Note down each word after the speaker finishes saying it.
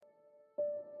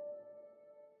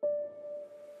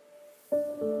By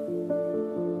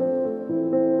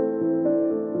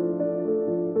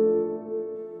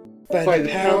the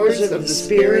powers of the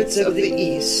spirits of the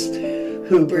East,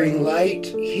 who bring light,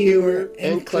 humor,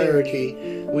 and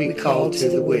clarity, we call to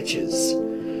the witches.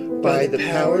 By the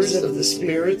powers of the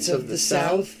spirits of the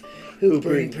South, who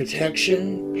bring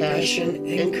protection, passion,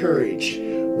 and courage,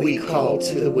 we call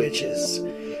to the witches.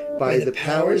 By the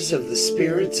powers of the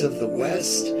spirits of the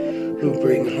West, who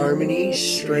bring harmony,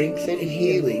 strength, and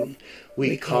healing,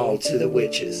 we call to the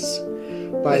witches.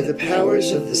 By the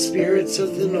powers of the spirits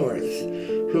of the North,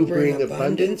 who bring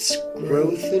abundance,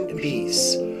 growth, and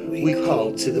peace, we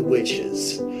call to the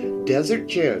witches. Desert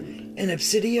Jen and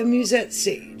Obsidian Musette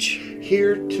Sage,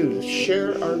 here to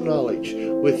share our knowledge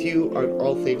with you on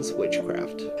all things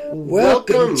witchcraft.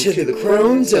 Welcome to the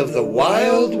Crones of the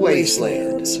Wild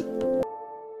Wastelands.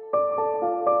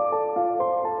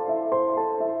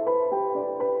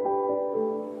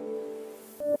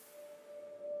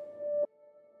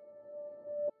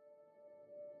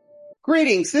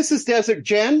 Greetings, this is Desert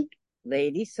Jen.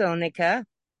 Lady Sonica.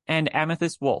 And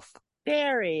Amethyst Wolf.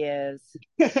 There he is.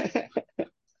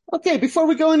 Okay, before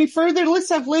we go any further, let's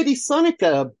have Lady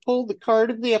Sonica pull the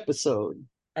card of the episode.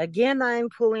 Again, I'm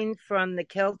pulling from the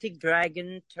Celtic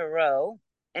Dragon Tarot.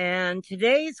 And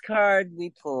today's card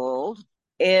we pulled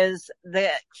is the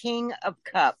King of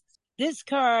Cups. This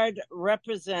card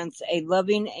represents a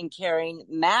loving and caring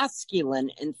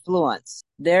masculine influence.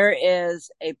 There is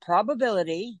a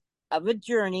probability of a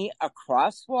journey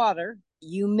across water.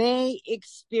 You may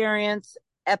experience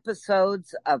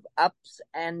episodes of ups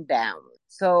and downs.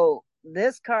 So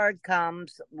this card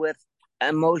comes with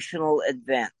emotional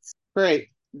events. Great.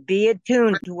 Be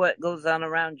attuned to what goes on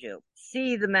around you.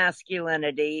 See the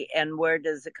masculinity and where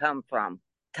does it come from.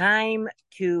 Time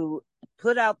to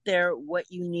put out there what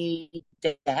you need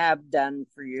to have done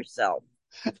for yourself.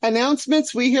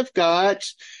 Announcements. We have got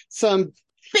some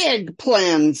big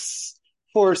plans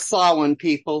for Samhain,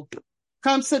 people.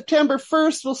 Come September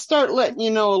 1st, we'll start letting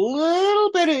you know a little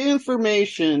bit of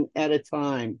information at a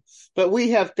time. But we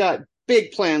have got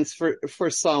big plans for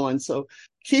Samhain, so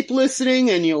keep listening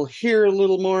and you'll hear a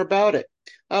little more about it.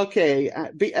 Okay,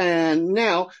 and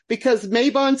now, because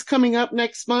Mabon's coming up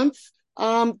next month,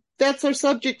 that's our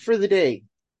subject for the day.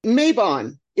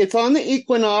 Mabon, it's on the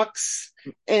equinox,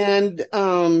 and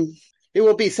it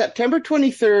will be September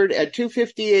 23rd at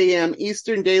 2:50 a.m.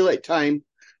 Eastern Daylight Time,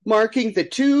 marking the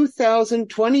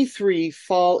 2023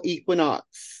 fall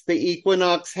equinox. The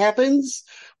equinox happens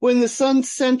when the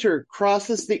sun's center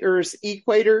crosses the Earth's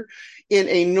equator in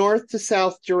a north to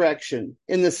south direction.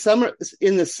 In the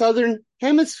southern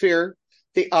hemisphere,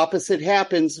 the opposite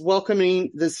happens,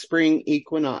 welcoming the spring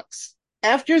equinox.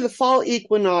 After the fall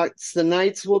equinox, the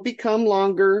nights will become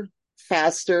longer,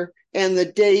 faster, and the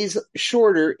days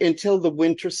shorter until the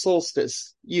winter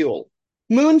solstice, Yule.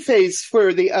 Moon phase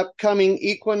for the upcoming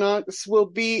equinox will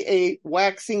be a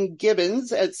waxing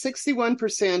gibbons at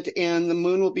 61%, and the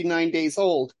moon will be 9 days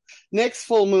old. Next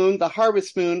full moon, the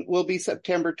harvest moon, will be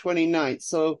September 29th.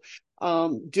 So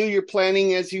do your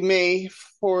planning as you may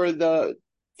for the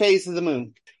phase of the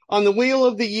moon. On the wheel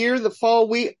of the year, the fall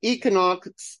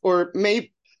equinox or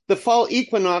Mabon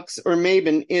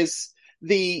is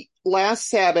the last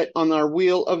Sabbath on our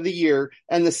wheel of the year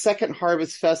and the second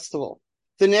harvest festival.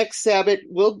 The next Sabbath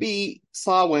will be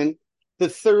Samhain, the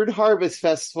third harvest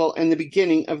festival and the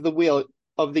beginning of the wheel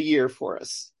of the year for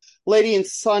us. Lady and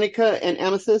Sonica and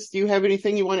Amethyst, do you have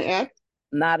anything you want to add?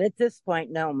 Not at this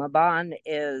point, no. Mabon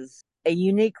is a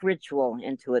unique ritual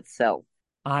into itself.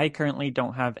 I currently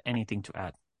don't have anything to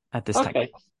add at this time.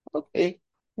 Okay.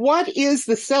 What is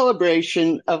the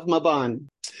celebration of Mabon?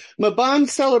 Mabon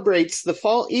celebrates the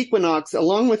fall equinox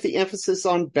along with the emphasis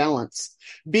on balance.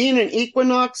 Being an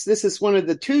equinox, this is one of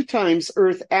the 2 times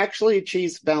Earth actually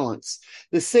achieves balance,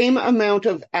 the same amount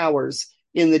of hours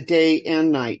in the day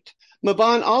and night.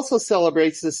 Mabon also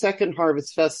celebrates the second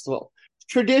harvest festival.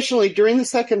 Traditionally, during the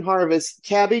second harvest,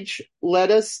 cabbage,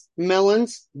 lettuce,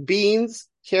 melons, beans,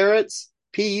 carrots,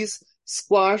 peas,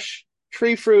 squash,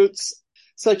 tree fruits,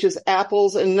 such as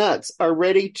apples and nuts, are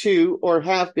ready to or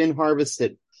have been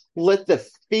harvested. Let the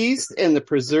feast and the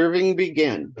preserving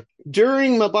begin.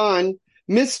 During Mabon,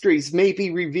 mysteries may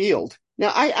be revealed.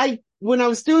 Now, when I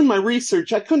was doing my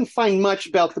research, I couldn't find much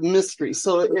about the mysteries.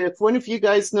 So if one of you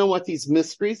guys know what these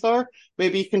mysteries are,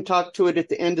 maybe you can talk to it at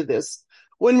the end of this.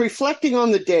 When reflecting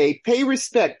on the day, pay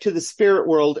respect to the spirit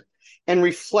world and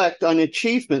reflect on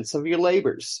achievements of your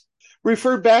labors.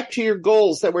 Refer back to your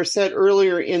goals that were set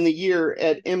earlier in the year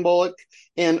at Imbolc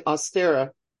and Ostera.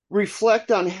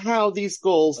 Reflect on how these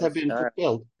goals have been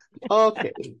fulfilled.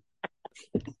 Okay.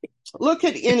 Look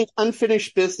at any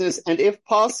unfinished business and, if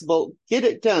possible, get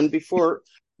it done before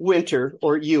winter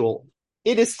or Yule.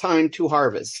 It is time to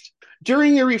harvest.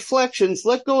 During your reflections,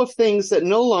 let go of things that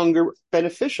no longer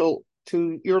beneficial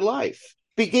to your life.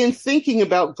 Begin thinking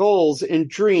about goals and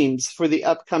dreams for the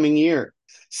upcoming year.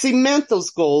 Cement those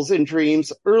goals and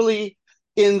dreams early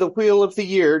in the wheel of the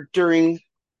year during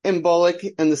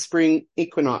embolic and the spring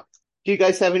equinox. Do you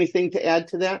guys have anything to add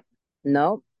to that?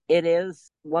 No, it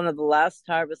is one of the last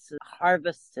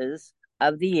harvests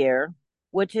of the year,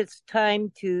 which it's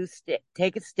time to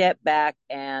take a step back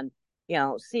and,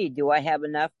 see, do I have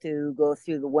enough to go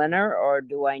through the winter, or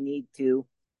do I need to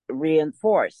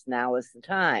reinforce? Now is the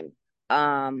time.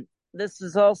 This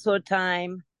is also a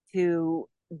time to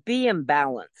be in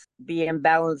balance. Be in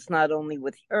balance not only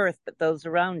with Earth, but those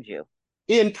around you.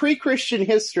 In pre-Christian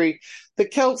history, the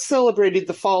Celts celebrated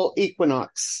the fall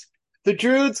equinox. The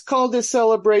Druids called this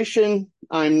celebration,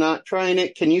 I'm not trying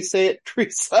it, can you say it,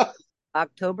 Teresa?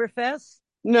 Oktoberfest?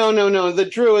 No. The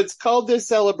Druids called this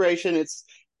celebration, it's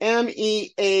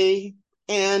Meanfomhair.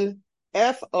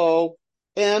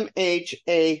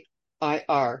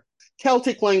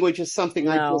 Celtic language is something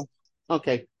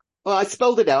okay. Well, I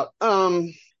spelled it out.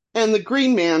 And the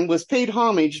Green Man was paid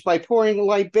homage by pouring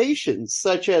libations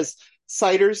such as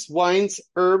ciders, wines,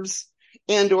 herbs,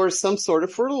 and or some sort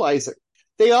of fertilizer.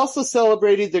 They also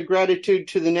celebrated their gratitude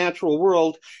to the natural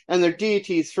world and their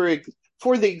deities for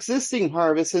the existing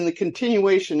harvest and the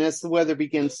continuation as the weather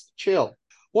begins to chill.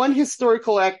 One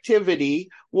historical activity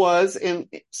was, in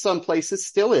some places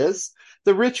still is,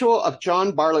 the ritual of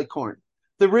John Barleycorn.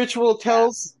 The ritual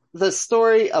tells the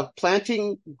story of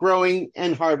planting, growing,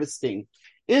 and harvesting.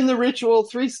 In the ritual,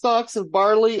 3 stalks of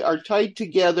barley are tied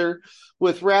together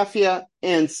with raffia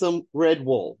and some red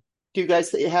wool. Do you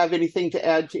guys have anything to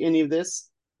add to any of this?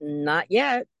 Not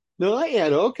yet. Not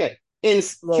yet, okay. In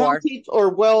Lore. Celtic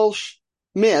or Welsh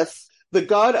myth, the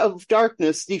god of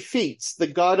darkness defeats the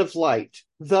god of light,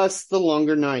 thus the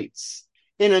longer nights.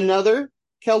 In another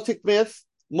Celtic myth,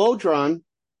 Modron,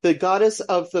 the goddess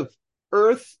of the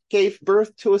earth, gave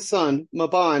birth to a son,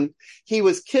 Mabon. He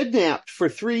was kidnapped for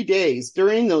 3 days.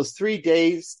 During those 3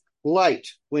 days, light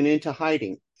went into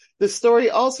hiding. The story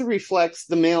also reflects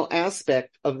the male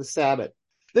aspect of the Sabbath.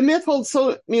 The myth holds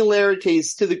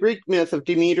similarities to the Greek myth of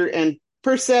Demeter and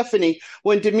Persephone,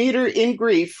 when Demeter, in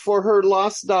grief for her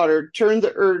lost daughter, turned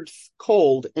the earth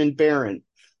cold and barren.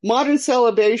 Modern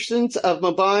celebrations of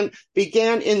Mabon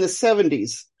began in the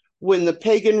 70s, when the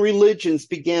pagan religions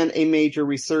began a major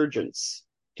resurgence.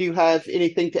 Do you have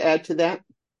anything to add to that?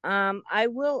 I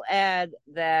will add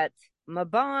that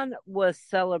Mabon was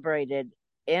celebrated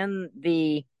in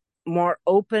the more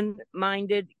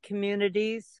open-minded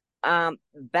communities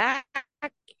back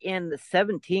in the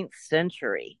 17th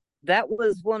century. That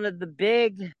was one of the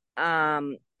big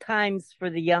times for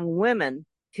the young women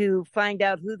to find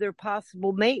out who their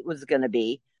possible mate was going to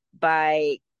be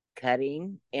by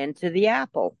cutting into the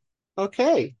apple.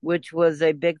 Okay. Which was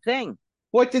a big thing.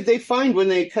 What did they find when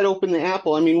they cut open the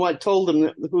apple? I mean, what told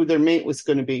them who their mate was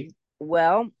going to be?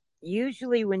 Well,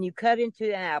 usually when you cut into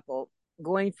an apple,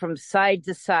 going from side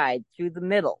to side through the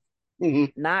middle,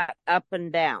 not up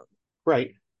and down.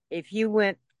 Right. If you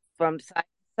went from side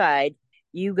to side,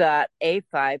 you got a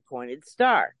 5-pointed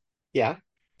star. Yeah.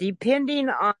 Depending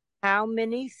on how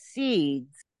many seeds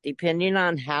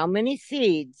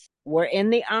were in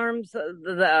the arms of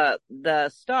the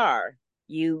star,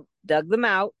 you dug them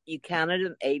out, you counted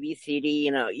them, A, B, C, D,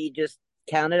 you just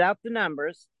counted out the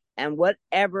numbers, and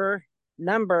whatever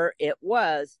number it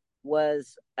was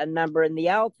a number in the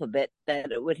alphabet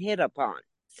that it would hit upon.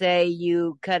 Say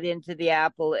you cut into the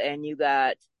apple and you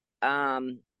got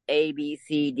A, B,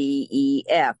 C, D, E,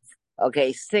 F.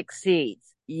 Okay, 6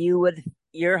 seeds.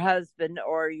 Your husband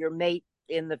or your mate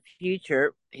in the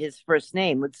future, his first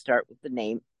name would start with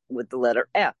the letter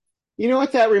F. You know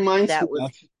what that reminds me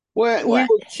of? When we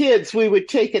were kids, we would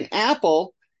take an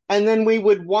apple and then we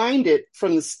would wind it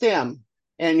from the stem,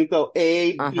 and you go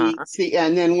A, B, C,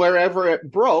 and then wherever it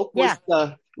broke was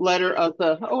the letter of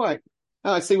the.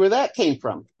 I see where that came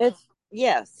from.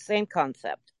 Same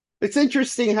concept. It's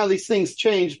interesting how these things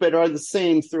change, but are the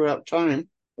same throughout time.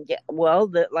 Yeah,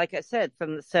 well, like I said,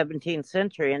 from the 17th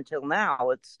century until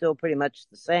now, it's still pretty much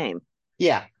the same.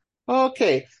 Yeah.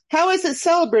 Okay. How is it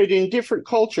celebrated in different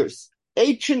cultures?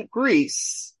 Ancient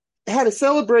Greece had a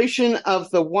celebration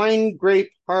of the wine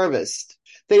grape harvest.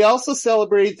 They also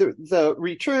celebrated the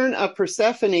return of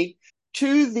Persephone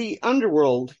to the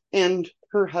underworld and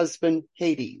her husband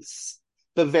Hades.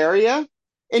 In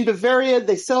Bavaria,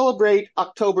 they celebrate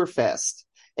Oktoberfest,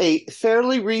 a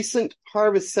fairly recent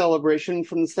harvest celebration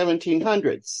from the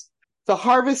 1700s. The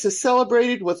harvest is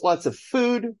celebrated with lots of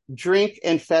food, drink,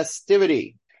 and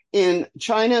festivity. In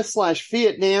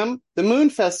China/Vietnam, the Moon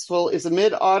Festival is a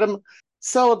mid-autumn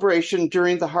celebration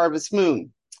during the harvest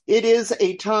moon. It is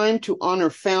a time to honor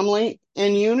family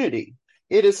and unity.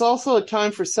 It is also a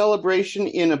time for celebration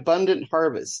in abundant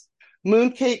harvest.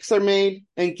 Moon cakes are made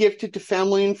and gifted to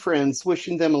family and friends,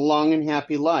 wishing them a long and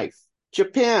happy life.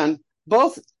 Japan,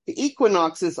 both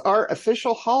equinoxes are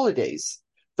official holidays.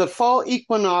 The fall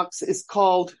equinox is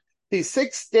called the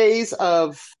 6 days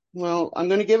of, well, I'm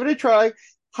going to give it a try,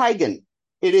 Heigen.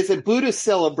 It is a Buddhist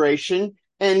celebration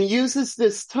and uses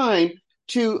this time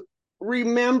to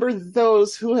remember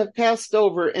those who have passed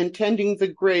over and tending the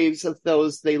graves of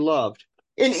those they loved.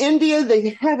 In India,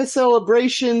 they have a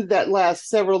celebration that lasts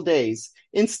several days.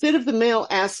 Instead of the male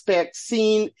aspect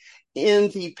seen in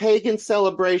the pagan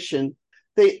celebration,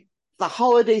 the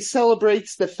holiday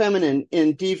celebrates the feminine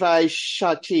in Divai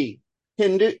Shati.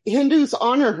 Hindus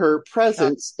honor her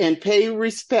presence and pay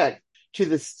respect to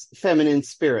the feminine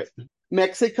spirit.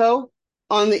 Mexico,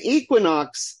 on the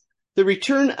equinox, the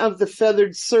return of the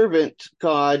feathered servant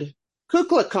god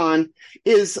Kukulkan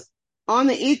is on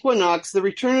the equinox. The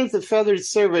return of the feathered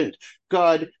servant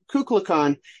god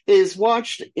Kukulkan is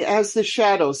watched as the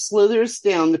shadow slithers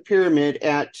down the pyramid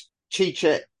at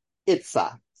Chichen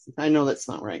Itza. I know that's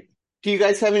not right. Do you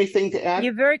guys have anything to add?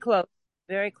 You're very close.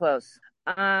 Very close.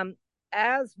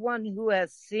 As one who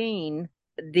has seen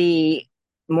the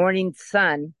morning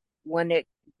sun when it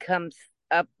comes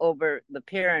up over the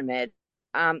pyramid,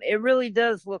 it really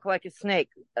does look like a snake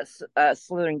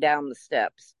slithering down the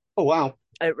steps. Oh, wow.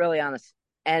 It really honest.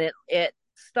 And it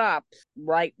stops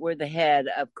right where the head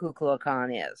of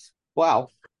Kukulkan is. Wow.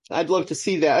 I'd love to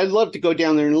see that. I'd love to go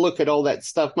down there and look at all that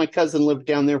stuff. My cousin lived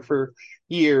down there for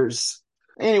years.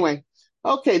 Anyway,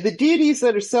 okay, the deities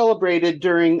that are celebrated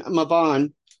during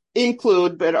Mabon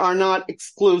include, but are not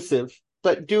exclusive,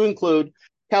 but do include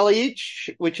Calich,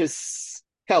 which is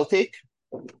Celtic.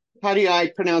 How do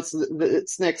I pronounce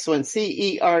this next one?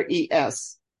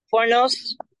 Ceres. Pornos.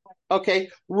 Okay,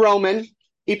 Roman.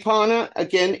 Ipana,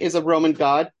 again, is a Roman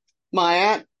god.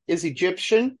 Maat is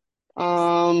Egyptian.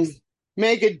 Megadine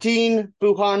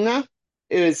Buhana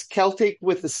is Celtic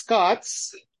with the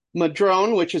Scots.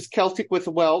 Madrone, which is Celtic with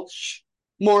the Welsh.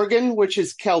 Morgan, which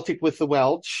is Celtic with the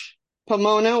Welsh.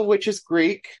 Pomona, which is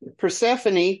Greek.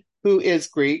 Persephone, who is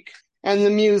Greek. And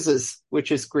the Muses,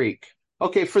 which is Greek.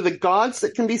 Okay, for the gods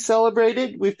that can be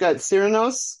celebrated, we've got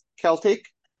Cyrnos, Celtic.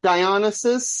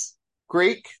 Dionysus,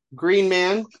 Greek. Green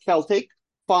Man, Celtic.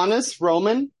 Faunus,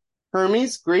 Roman.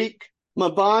 Hermes, Greek.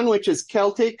 Mabon, which is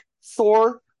Celtic.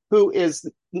 Thor, who is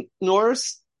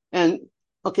Norse. And,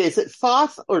 okay, is it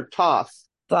Thoth or Toth?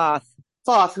 Thoth.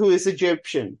 Thoth, who is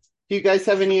Egyptian. Do you guys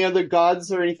have any other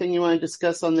gods or anything you want to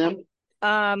discuss on them?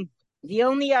 The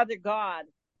only other god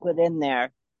put in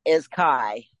there is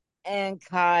Kai. And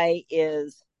Kai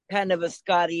is kind of a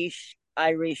Scottish,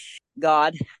 Irish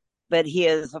god, but he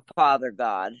is a father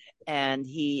god. And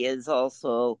he is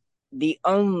also the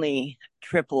only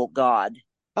triple god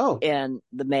in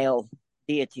the male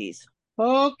deities.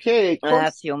 Okay. And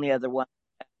that's the only other one.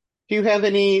 Do you have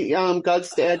any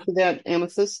gods to add to that,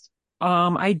 Amethyst?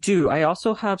 I do. I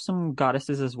also have some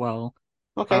goddesses as well.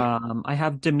 Okay. I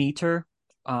have Demeter,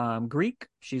 Greek.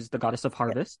 She's the goddess of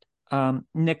harvest.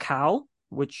 Nikau,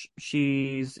 which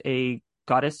she's a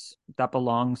goddess that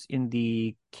belongs in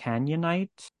the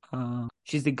Canaanite.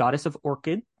 She's the goddess of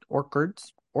orchards.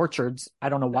 I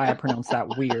don't know why I pronounced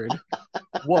that weird.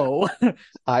 Whoa.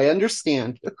 I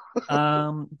understand.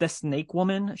 The snake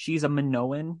woman, she's a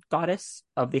Minoan goddess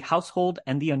of the household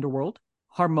and the underworld.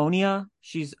 Harmonia,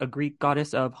 she's a Greek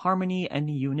goddess of harmony and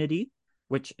unity,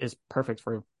 which is perfect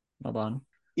for Mabon.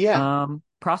 Yeah.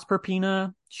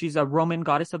 Proserpina, she's a Roman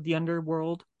goddess of the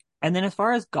underworld. And then as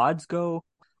far as gods go,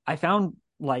 I found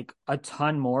like a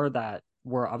ton more that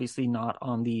were obviously not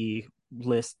on the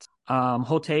list.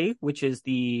 Hote, which is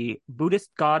the Buddhist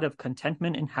god of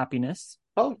contentment and happiness,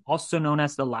 also known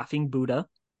as the Laughing Buddha.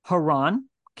 Haran,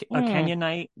 a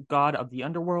Canaanite god of the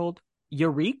underworld.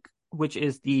 Yurik, which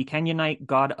is the Canaanite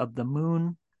god of the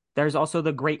moon. There's also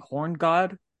the Great Horn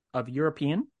god of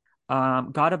European.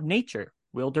 God of nature,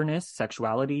 wilderness,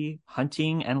 sexuality,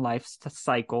 hunting, and life's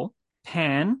cycle.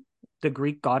 Pan, the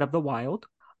Greek god of the wild.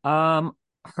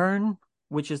 Hern,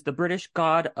 which is the British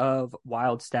god of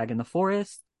wild stag in the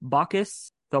forest.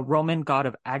 Bacchus, the Roman god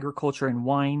of agriculture and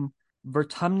wine.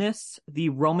 Vertumnus, the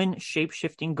Roman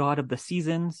shape-shifting god of the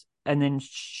seasons. And then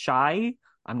Shai,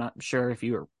 I'm not sure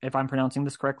if I'm pronouncing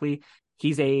this correctly.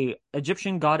 He's a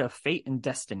Egyptian god of fate and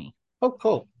destiny. Oh,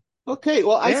 cool. Okay,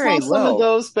 well, I saw some of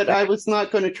those, but I was not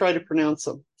going to try to pronounce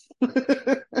them.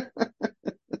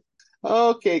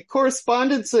 Okay,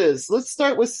 correspondences. Let's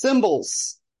start with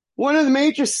symbols. One of the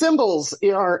major symbols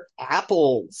are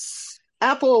apples.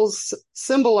 Apples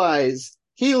symbolize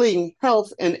healing,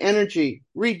 health, and energy,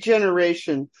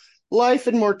 regeneration, life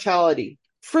and mortality,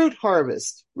 fruit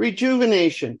harvest,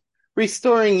 rejuvenation,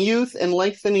 restoring youth and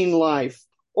lengthening life,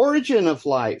 origin of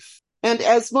life. And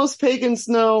as most pagans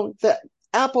know, the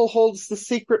apple holds the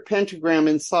secret pentagram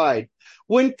inside.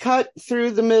 When cut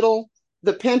through the middle,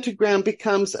 the pentagram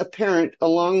becomes apparent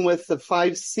along with the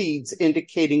 5 seeds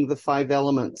indicating the 5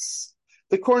 elements.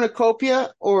 The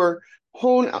cornucopia, or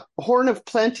horn of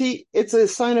plenty, it's a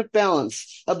sign of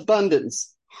balance,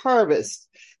 abundance, harvest,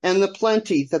 and the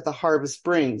plenty that the harvest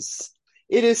brings.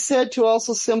 It is said to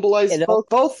also symbolize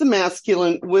both the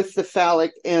masculine with the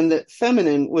phallic and the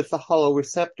feminine with the hollow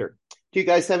receptor. Do you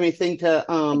guys have anything to...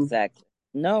 Exactly.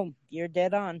 No, you're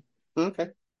dead on. Okay.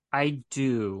 I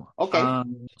do. Okay.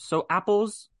 So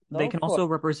apples, they can also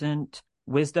represent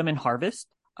wisdom and harvest.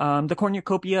 The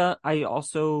cornucopia, I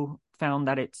also found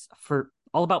that it's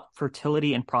all about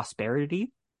fertility and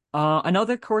prosperity.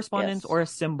 Another correspondence or a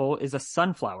symbol is a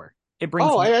sunflower. It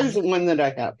brings that's one that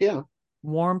I have, yeah.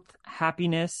 warmth,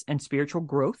 happiness, and spiritual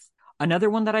growth. Another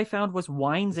one that I found was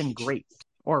wines and grapes,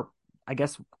 or I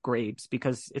guess grapes,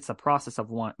 because it's a process of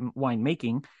wine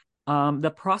making.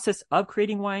 The process of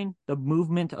creating wine, the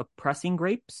movement of pressing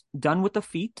grapes, done with the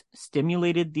feet,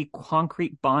 stimulated the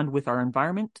concrete bond with our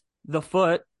environment. The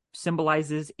foot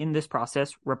symbolizes in this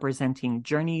process representing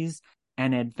journeys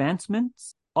and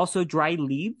advancements. Also, dry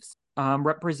leaves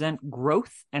represent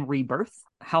growth and rebirth,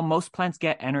 how most plants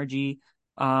get energy.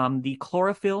 The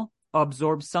chlorophyll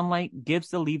absorbs sunlight, gives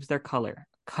the leaves their color.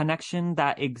 Connection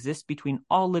that exists between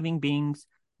all living beings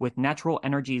with natural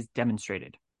energy is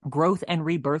demonstrated. Growth and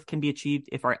rebirth can be achieved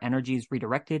if our energy is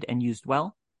redirected and used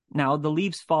well. Now, the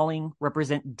leaves falling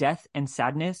represent death and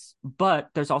sadness, but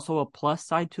there's also a plus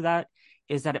side to that,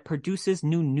 is that it produces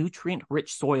new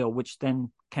nutrient-rich soil, which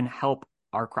then can help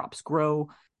our crops grow.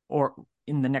 Or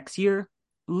in the next year,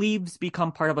 leaves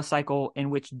become part of a cycle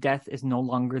in which death is no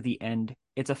longer the end.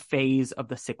 It's a phase of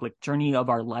the cyclic journey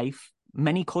of our life.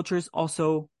 Many cultures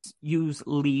also use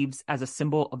leaves as a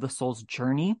symbol of the soul's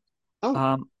journey.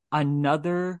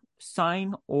 Another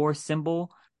sign or symbol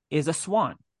is a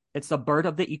swan. It's the bird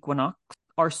of the equinox,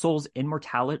 our soul's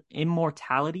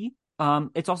immortality.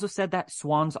 It's also said that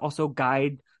swans also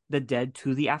guide the dead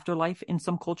to the afterlife in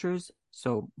some cultures.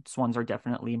 So swans are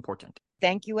definitely important.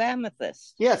 Thank you,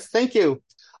 Amethyst. Yes, thank you.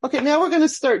 Okay, now we're going to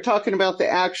start talking about the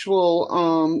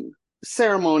actual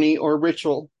ceremony or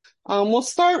ritual. We'll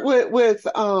start with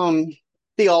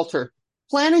the altar.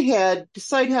 Plan ahead,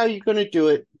 decide how you're going to do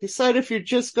it. Decide if you're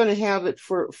just going to have it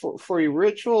for your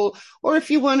ritual or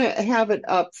if you want to have it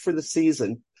up for the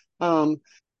season.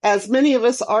 As many of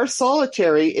us are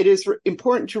solitary, it is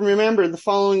important to remember the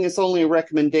following is only a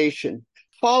recommendation.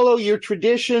 Follow your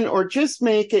tradition or just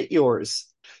make it yours.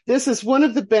 This is one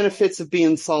of the benefits of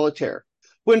being solitaire.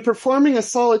 When performing a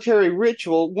solitary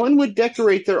ritual, one would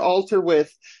decorate their altar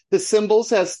with the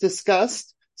symbols as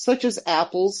discussed, such as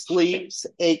apples, leaves,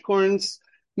 acorns,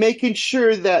 making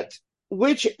sure that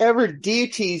whichever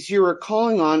deities you are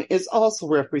calling on is also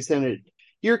represented.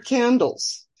 Your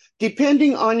candles.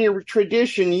 Depending on your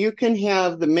tradition, you can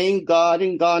have the main god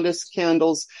and goddess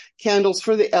candles, candles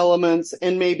for the elements,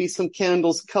 and maybe some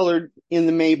candles colored in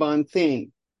the Mabon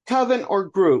theme. Coven or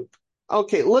group.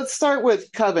 Okay, let's start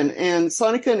with coven. And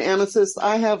Sonica and Amethyst,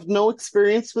 I have no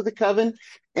experience with a coven.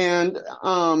 And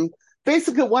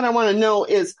basically what I want to know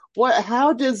is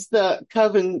how does the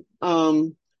coven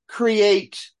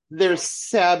create their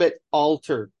Sabbath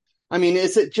altar? I mean,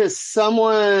 is it just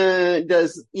someone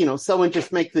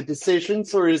just make the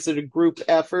decisions, or is it a group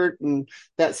effort and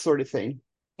that sort of thing?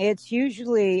 It's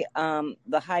usually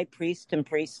the high priest and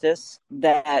priestess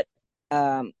that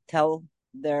tell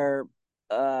their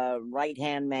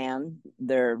right-hand man,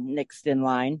 their next in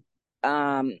line,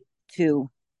 to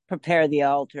prepare the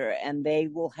altar, and they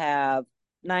will have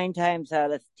 9 times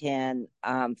out of 10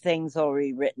 things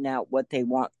already written out what they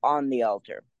want on the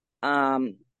altar.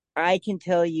 I can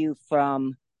tell you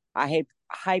from a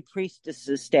high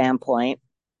priestess's standpoint,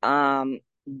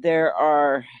 there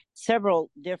are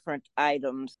several different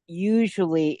items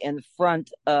usually in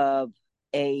front of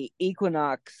a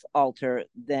equinox altar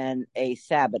than a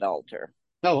Sabbath altar.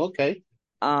 Oh, okay.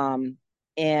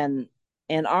 In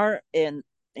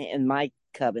my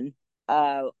coven,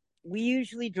 we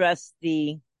usually dress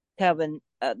the coven,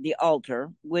 the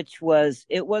altar, it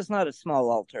was not a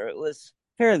small altar. It was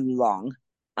fairly long.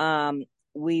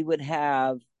 We would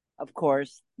have, of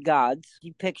course, gods,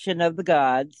 depiction of the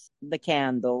gods, the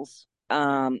candles,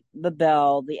 the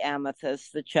bell, the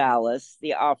amethyst, the chalice,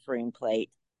 the offering plate.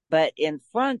 But in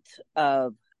front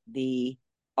of the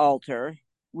altar,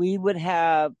 we would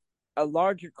have a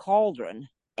larger cauldron,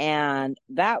 and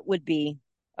that would be,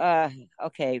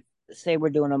 okay, say we're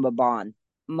doing a Mabon.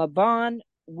 Mabon,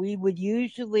 we would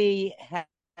usually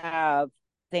have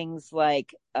things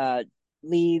like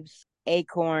leaves,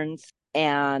 acorns,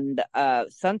 and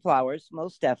sunflowers,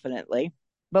 most definitely.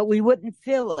 But we wouldn't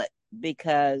fill it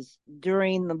because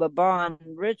during the Mabon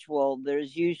ritual,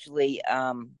 there's usually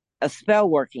a spell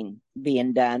working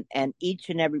being done, and each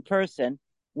and every person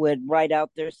would write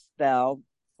out their spell,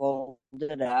 fold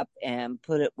it up, and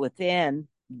put it within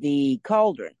the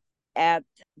cauldron. At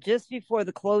just before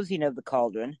the closing of the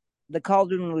cauldron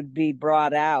would be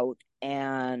brought out,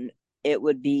 and it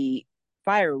would be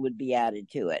fire would be added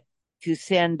to it to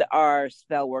send our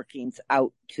spell workings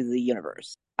out to the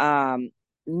universe.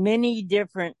 Many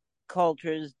different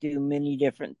cultures do many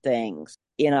different things.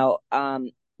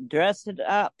 Dress it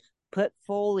up, put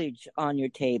foliage on your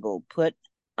table, put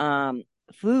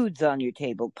foods on your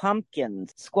table,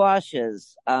 pumpkins,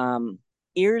 squashes,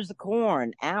 ears of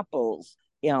corn, apples,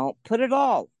 put it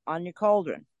all on your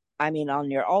cauldron. On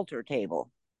your altar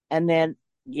table, and then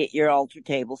get your altar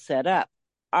table set up.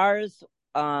 Our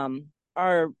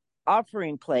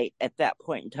offering plate at that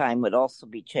point in time would also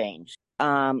be changed.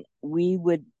 We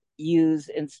would use,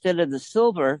 instead of the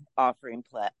silver offering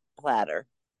platter,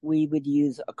 we would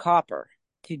use a copper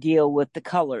to deal with the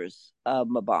colors of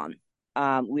Mabon.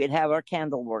 We'd have our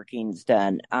candle workings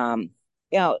done.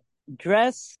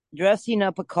 Dressing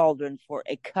up a cauldron for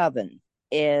a coven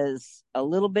is a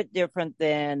little bit different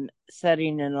than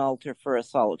setting an altar for a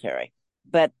solitary,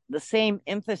 but the same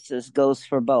emphasis goes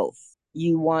for both.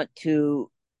 You want to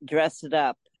dress it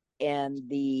up in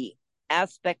the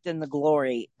aspect and the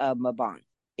glory of Mabon.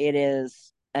 It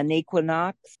is an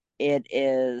equinox. It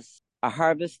is a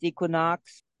harvest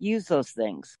equinox. Use those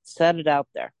things. Set it out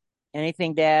there.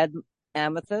 Anything to add,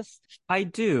 Amethyst? I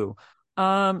do.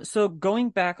 So going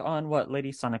back on what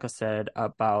Lady Sonica said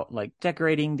about like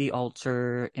decorating the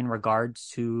altar in regards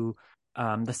to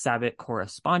the Sabbath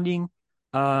corresponding,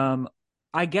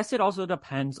 I guess it also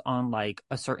depends on like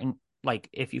a certain, like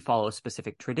if you follow a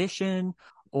specific tradition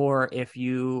or if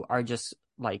you are just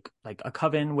like a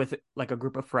coven with like a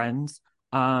group of friends.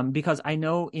 Because I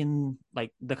know in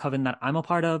like the coven that I'm a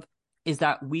part of is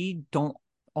that we don't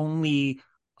only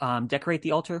decorate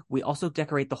the altar, we also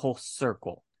decorate the whole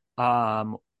circle.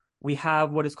 We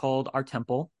have what is called our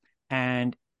temple,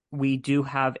 and we do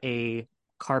have a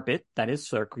carpet that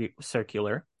is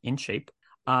circular in shape.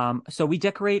 So we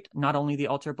decorate not only the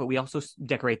altar, but we also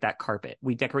decorate that carpet.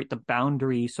 We decorate the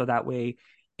boundary so that way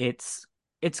it's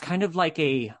kind of like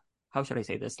a, how should I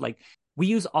say this? Like we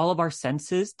use all of our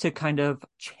senses to kind of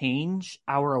change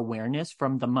our awareness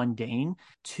from the mundane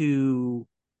to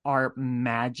our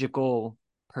magical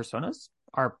personas,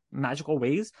 our magical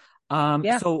ways.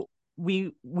 Yeah. So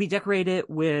we decorate it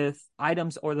with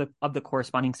items of the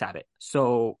corresponding Sabbath.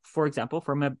 So, for example,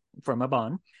 from a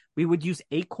bun, we would use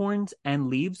acorns and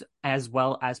leaves as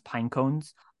well as pine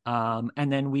cones.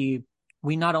 And then we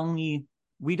not only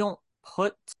we don't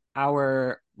put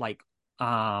our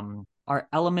our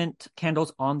element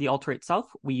candles on the altar itself.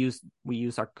 We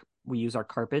use our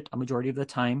carpet a majority of the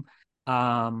time.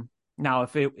 Now,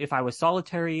 if I was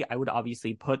solitary, I would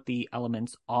obviously put the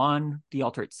elements on the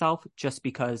altar itself, just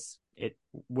because it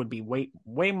would be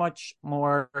way much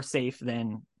more safe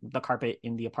than the carpet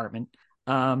in the apartment.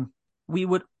 We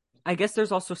would, I guess,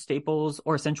 there's also staples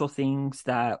or essential things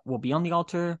that will be on the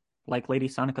altar. Like Lady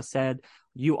Sonica said,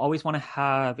 you always want to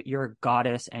have your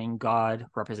goddess and god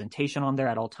representation on there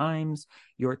at all times.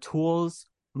 Your tools,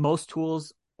 most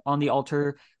tools on the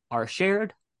altar are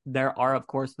shared. There are, of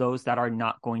course, those that are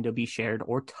not going to be shared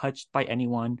or touched by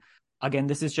anyone. Again,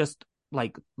 this is just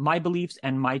like my beliefs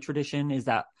and my tradition is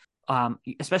that,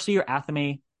 especially your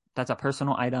athame, that's a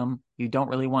personal item. You don't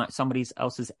really want somebody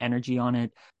else's energy on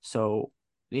it. So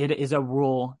it is a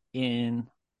rule in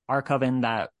our coven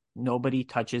that nobody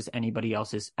touches anybody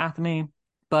else's athame,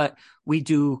 but we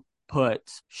do put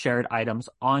shared items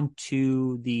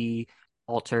onto the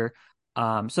altar.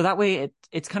 So that way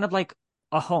it's kind of like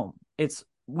a home.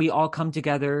 We all come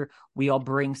together, we all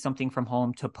bring something from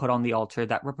home to put on the altar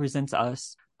that represents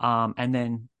us. And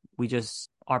then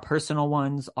our personal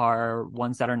ones are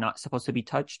ones that are not supposed to be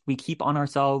touched. We keep on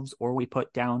ourselves or we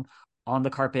put down on the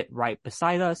carpet right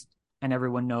beside us, and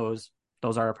everyone knows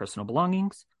those are our personal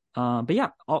belongings. But yeah,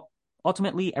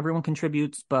 ultimately everyone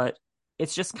contributes, but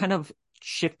it's just kind of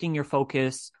shifting your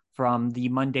focus from the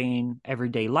mundane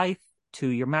everyday life to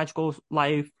your magical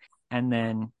life and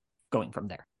then going from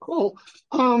there. Cool.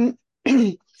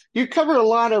 you cover a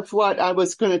lot of what I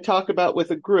was going to talk about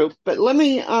with a group, but let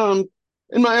me,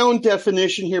 in my own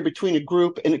definition here between a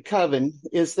group and a coven,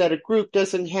 is that a group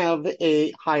doesn't have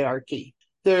a hierarchy.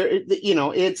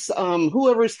 It's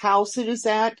whoever's house it is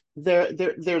at,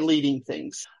 they're leading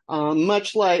things.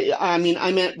 Much like, I mean,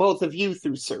 I met both of you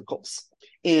through circles,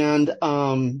 and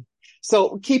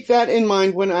so keep that in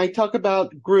mind when I talk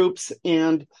about groups,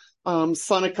 and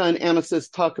Sonica and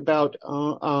Amethyst talk about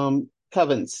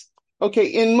covens. Okay,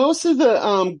 in most of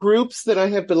the groups that I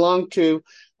have belonged to,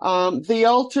 the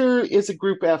altar is a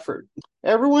group effort.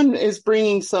 Everyone is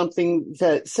bringing something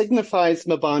that signifies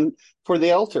Mabon for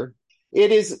the altar.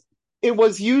 It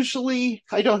was usually,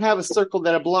 I don't have a circle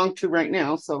that I belong to right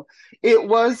now, so it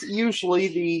was usually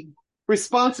the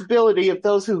responsibility of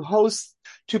those who host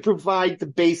to provide the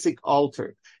basic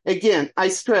altar. Again, I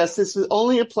stress this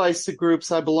only applies to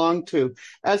groups I belong to.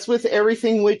 As with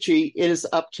everything witchy, it is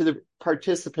up to the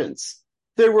participants.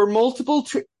 There were multiple,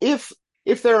 if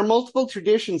there are multiple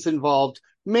traditions involved,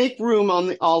 make room on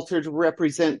the altar to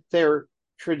represent their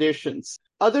traditions.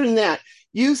 Other than that,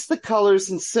 use the colors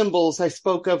and symbols I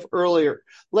spoke of earlier.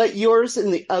 Let yours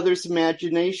and the others'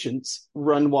 imaginations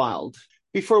run wild.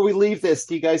 Before we leave this,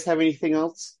 do you guys have anything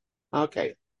else?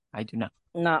 Okay. I do not.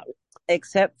 Not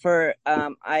except for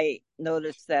I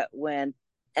noticed that when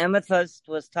Amethyst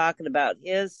was talking about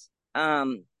his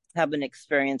coven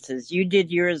experiences, you did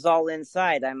yours all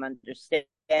inside, I'm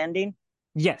understanding.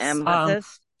 Yes.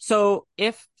 Amethyst. So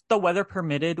if the weather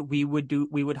permitted, we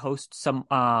would host some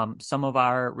of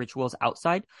our rituals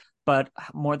outside, but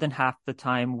more than half the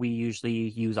time we usually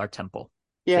use our temple.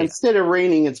 Yeah, So, instead of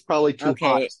raining, it's probably too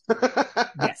Okay. hot.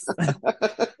 yes.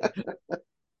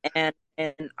 And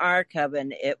in our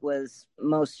coven, it was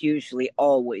most usually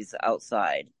always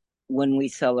outside when we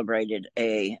celebrated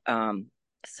a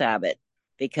Sabbath,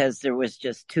 because there was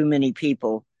just too many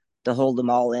people to hold them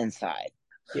all inside.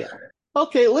 Yeah.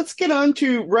 Okay, let's get on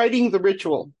to writing the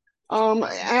ritual.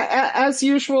 As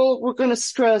usual, we're going to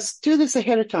stress, do this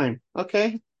ahead of time,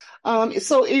 okay?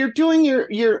 So you're doing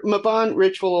your Mabon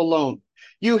ritual alone.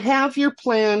 You have your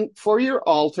plan for your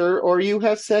altar, or you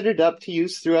have set it up to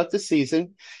use throughout the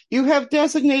season. You have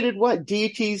designated what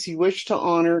deities you wish to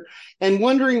honor and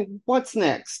wondering what's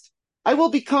next.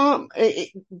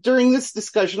 During this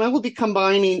discussion, I will be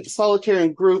combining solitaire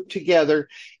and group together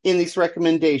in these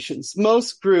recommendations.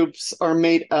 Most groups are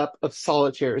made up of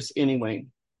solitaires anyway.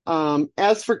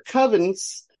 As for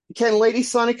covens, can Lady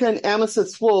Sonica and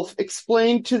Amethyst Wolf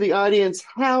explain to the audience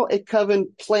how a coven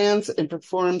plans and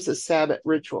performs a Sabbath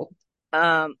ritual?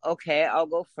 Okay, I'll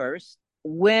go first.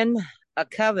 When a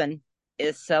coven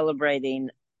is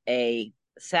celebrating a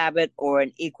Sabbath or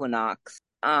an equinox,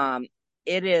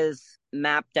 it is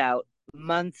mapped out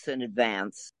months in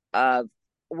advance of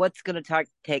what's going to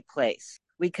take place.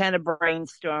 We kind of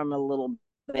brainstorm a little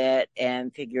bit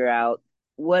and figure out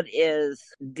what is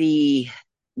the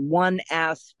one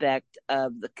aspect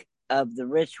of the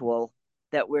ritual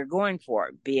that we're going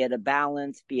for, be it a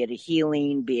balance, be it a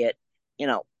healing, be it,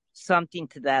 something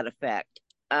to that effect.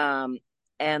 And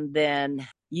then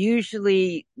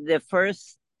usually the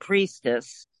first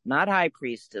priestess, not high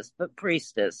priestess, but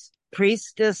priestess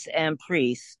and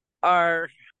priest are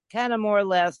kind of more or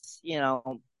less,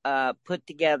 put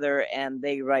together, and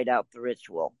they write out the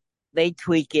ritual. They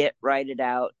tweak it, write it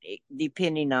out,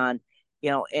 depending on,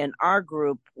 in our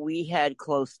group, we had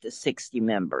close to 60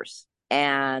 members,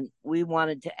 and we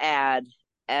wanted to add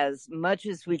as much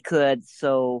as we could,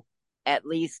 so at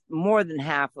least more than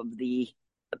half of the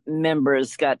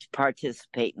members got to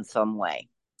participate in some way.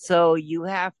 So you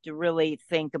have to really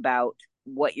think about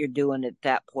what you're doing at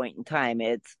that point in time.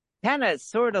 It's kind of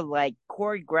sort of like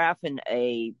choreographing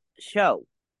a show,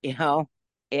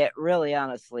 it really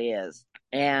honestly is.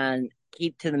 And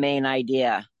keep to the main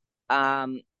idea.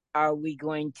 Are we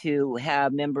going to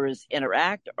have members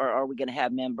interact, or are we going to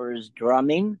have members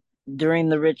drumming during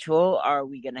the ritual? Are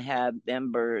we going to have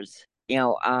members,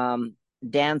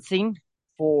 dancing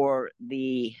for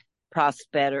the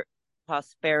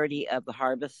prosperity of the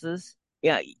harvests?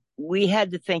 Yeah, we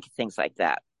had to think of things like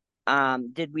that.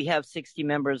 Did we have 60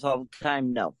 members all the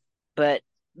time? No, but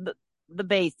the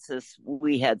basis,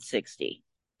 we had 60,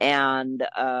 and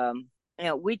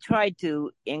we tried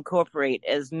to incorporate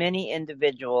as many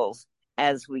individuals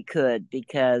as we could,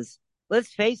 because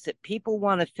let's face it, people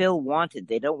want to feel wanted.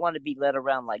 They don't want to be led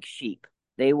around like sheep.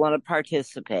 They want to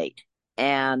participate,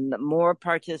 and the more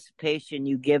participation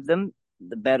you give them,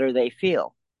 the better they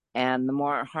feel, and the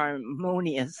more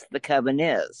harmonious the coven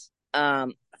is.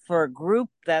 For a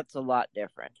group, that's a lot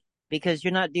different, because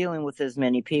you're not dealing with as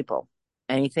many people.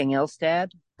 Anything else to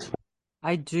add?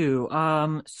 I do.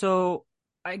 So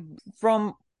I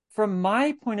from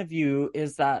my point of view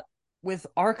is that with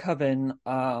our coven,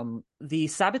 the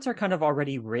Sabbats are kind of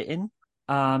already written.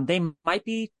 They might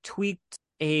be tweaked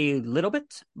a little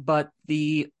bit, but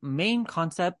the main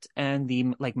concept and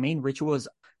the like main rituals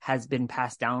has been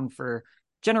passed down for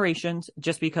generations.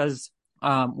 Just because,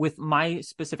 with my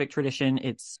specific tradition,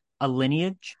 it's a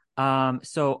lineage.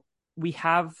 So we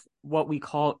have what we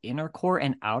call inner court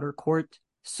and outer court.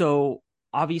 So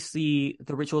obviously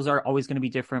the rituals are always going to be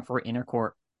different for inner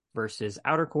court versus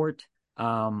outer court.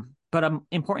 But an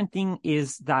important thing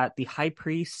is that the high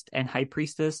priest and high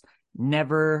priestess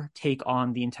never take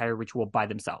on the entire ritual by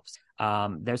themselves.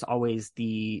 There's always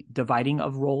the dividing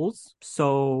of roles.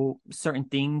 So certain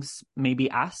things may be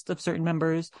asked of certain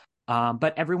members,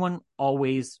 but everyone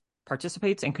always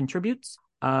participates and contributes.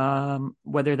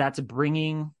 Whether that's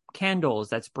bringing candles,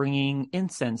 that's bringing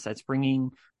incense, that's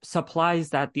bringing supplies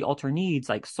that the altar needs,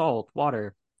 like salt,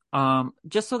 water,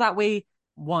 just so that way,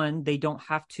 one, they don't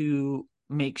have to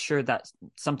make sure that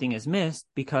something is missed,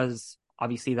 because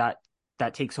obviously that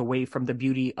takes away from the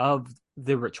beauty of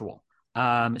the ritual.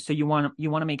 So you want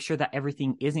to make sure that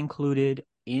everything is included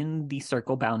in the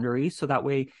circle boundary, so that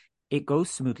way it goes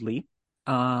smoothly.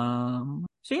 So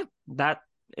yeah, that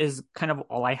is kind of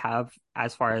all I have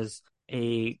as far as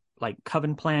a like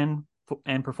coven plan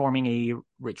and performing a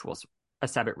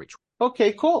Sabbath ritual.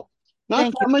 Okay, cool. Not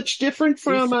Thank that much different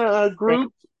from a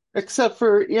group, except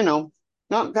for,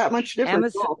 not that much different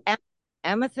at all.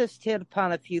 Amethyst hit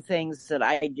upon a few things that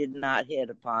I did not hit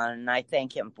upon, and I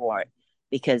thank him for it,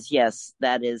 because yes,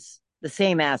 that is the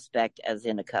same aspect as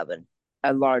in a coven,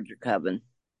 a larger coven.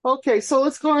 Okay, so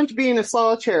let's go on to being a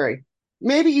solitary.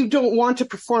 Maybe you don't want to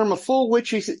perform a full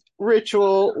witchy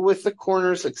ritual with the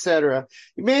corners, etc.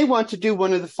 You may want to do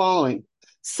one of the following.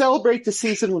 Celebrate the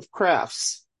season with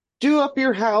crafts. Do up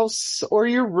your house or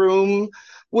your room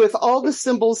with all the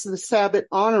symbols of the Sabbath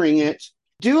honoring it.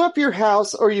 Do up your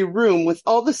house or your room with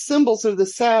all the symbols of the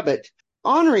Sabbath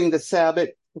honoring the Sabbath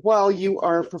while you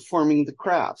are performing the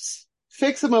crafts.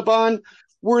 Fix a Mabon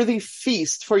worthy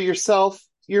feast for yourself,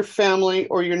 your family,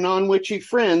 or your non-witchy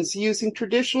friends using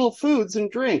traditional foods and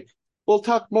drink. We'll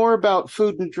talk more about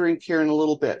food and drink here in a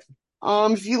little bit.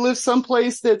 If you live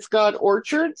someplace that's got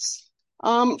orchards,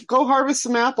 go harvest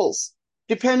some apples.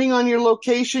 Depending on your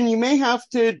location, you may have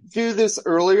to do this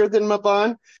earlier than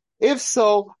Mabon. If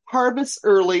so, harvest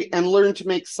early and learn to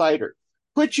make cider.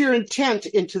 Put your intent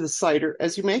into the cider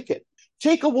as you make it.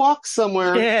 Take a walk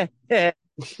somewhere.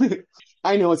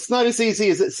 I know it's not as easy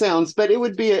as it sounds, but it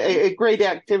would be a great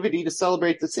activity to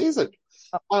celebrate the season.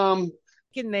 You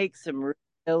can make some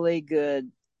really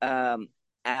good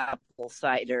apple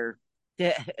cider.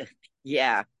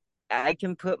 Yeah, I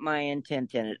can put my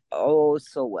intent in it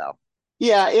so well.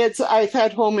 Yeah, I've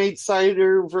had homemade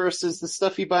cider versus the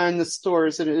stuff you buy in the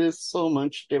stores, and it is so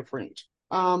much different.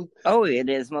 It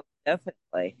is most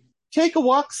definitely. Take a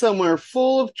walk somewhere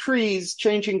full of trees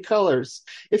changing colors.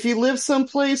 If you live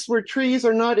someplace where trees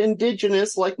are not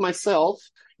indigenous, like myself,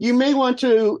 you may want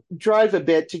to drive a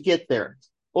bit to get there.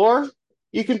 Or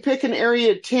you can pick an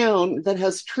area of town that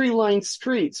has tree-lined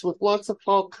streets with lots of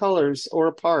fall colors or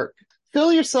a park.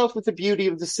 Fill yourself with the beauty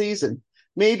of the season.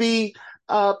 Maybe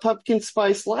a pumpkin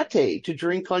spice latte to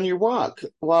drink on your walk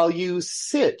while you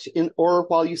sit in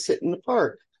the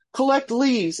park. Collect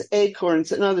leaves,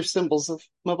 acorns, and other symbols of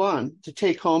Mabon to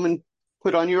take home and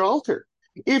put on your altar.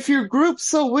 If your group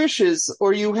so wishes,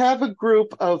 or you have a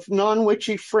group of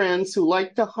non-witchy friends who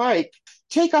like to hike,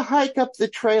 take a hike up the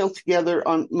trail together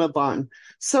on Mabon,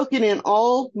 soaking in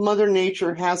all Mother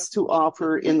Nature has to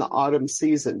offer in the autumn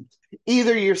season.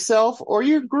 Either yourself or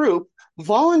your group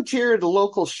volunteer at a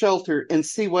local shelter and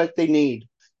see what they need.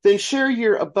 Then share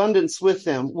your abundance with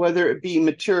them, whether it be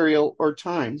material or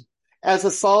time. As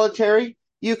a solitary,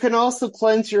 you can also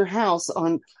cleanse your house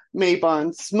on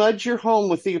Mabon, smudge your home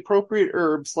with the appropriate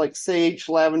herbs like sage,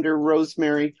 lavender,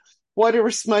 rosemary, whatever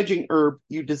smudging herb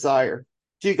you desire.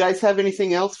 Do you guys have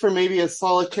anything else for maybe a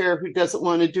solitaire who doesn't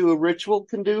want to do a ritual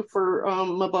can do for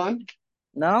Mabon?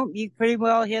 No, you pretty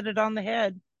well hit it on the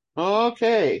head.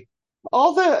 Okay.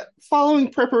 All the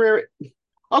following preparatory...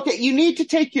 Okay, you need to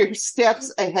take your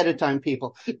steps ahead of time,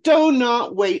 people. Do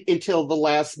not wait until the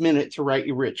last minute to write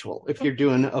your ritual if you're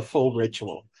doing a full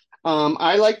ritual.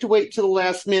 I like to wait till the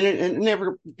last minute, and it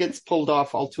never gets pulled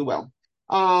off all too well.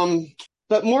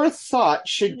 But more thought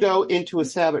should go into a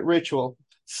Sabbath ritual.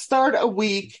 Start a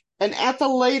week, and at the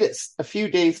latest, a few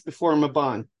days before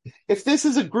Mabon. If this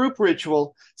is a group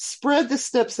ritual, spread the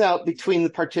steps out between the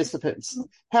participants.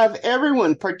 Have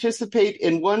everyone participate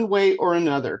in one way or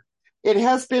another. It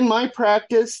has been my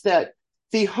practice that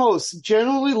the host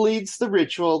generally leads the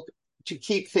ritual, to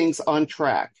keep things on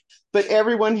track, but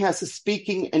everyone has a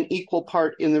speaking and equal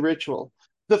part in the ritual.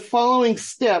 The following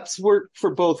steps work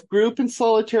for both group and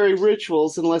solitary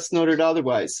rituals unless noted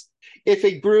otherwise. If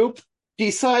a group,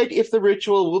 decide if the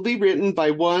ritual will be written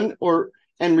by one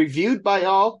and reviewed by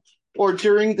all, or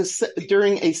during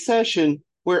a session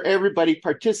where everybody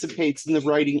participates in the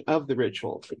writing of the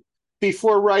ritual.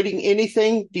 Before writing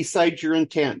anything, decide your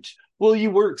intent. Will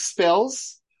you work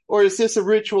spells, or is this a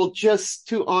ritual just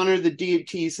to honor the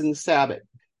deities in the Sabbath?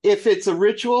 If it's a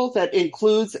ritual that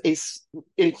includes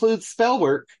spell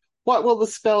work, what will the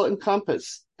spell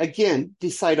encompass? Again,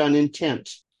 decide on intent.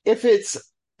 If it's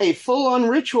a full-on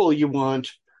ritual you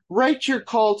want, write your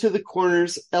call to the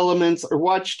corners, elements, or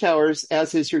watchtowers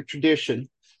as is your tradition.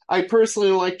 I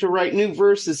personally like to write new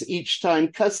verses each time,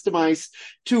 customized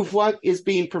to what is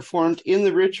being performed in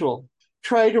the ritual.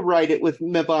 Try to write it with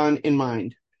Mabon in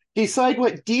mind. Decide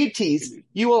what deities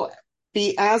you will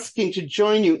be asking to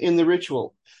join you in the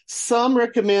ritual. Some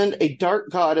recommend a dark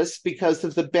goddess because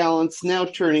of the balance now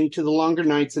turning to the longer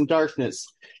nights and darkness.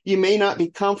 You may not be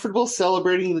comfortable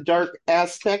celebrating the dark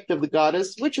aspect of the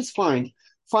goddess, which is fine.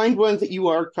 Find one that you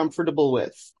are comfortable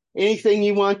with. Anything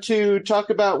you want to talk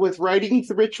about with writing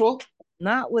the ritual?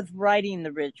 Not with writing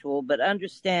the ritual, but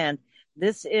understand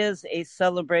this is a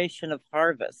celebration of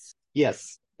harvest.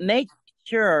 Yes. Make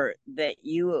sure that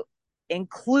you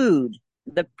include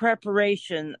the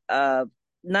preparation of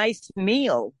nice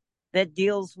meal that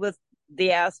deals with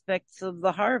the aspects of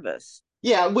the harvest.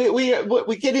 Yeah,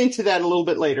 we get into that a little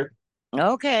bit later.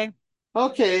 Okay.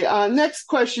 Next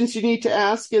questions you need to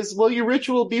ask is, will your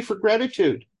ritual be for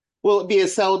gratitude? Will it be a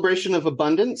celebration of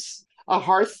abundance, a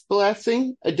hearth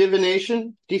blessing, a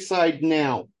divination? Decide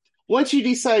now. Once you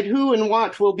decide who and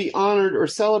what will be honored or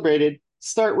celebrated,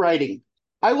 start writing.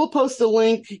 I will post a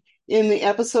link in the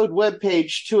episode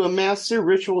webpage to a master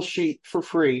ritual sheet for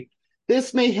free.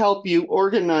 This may help you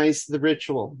organize the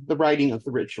ritual, the writing of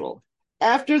the ritual.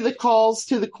 After the calls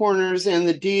to the corners and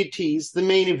the deities, the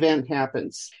main event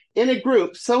happens. In a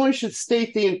group, someone should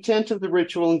state the intent of the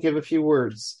ritual and give a few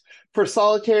words. For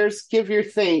solitaires, give your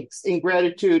thanks and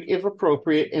gratitude if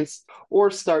appropriate,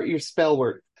 or start your spell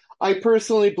work. I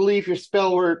personally believe your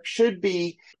spell work should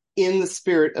be in the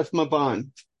spirit of Mabon.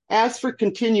 Ask for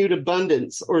continued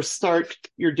abundance or start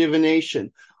your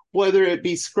divination, whether it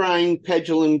be scrying,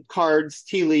 pendulum, cards,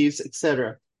 tea leaves,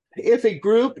 etc. If a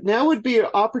group, now would be an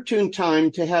opportune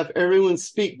time to have everyone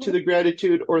speak to the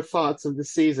gratitude or thoughts of the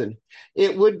season.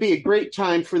 It would be a great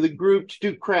time for the group to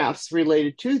do crafts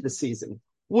related to the season.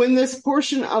 When this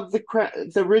portion of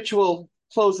the ritual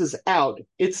closes out,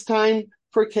 it's time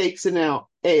for cakes and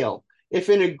ale. If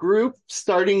in a group,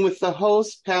 starting with the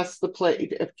host, pass the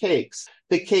plate of cakes.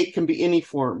 The cake can be any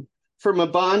form. For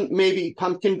Mabon, maybe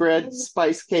pumpkin bread,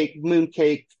 spice cake, moon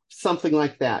cake, something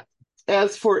like that.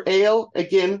 As for ale,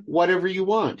 again, whatever you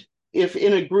want. If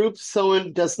in a group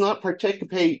someone does not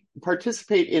participate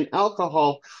in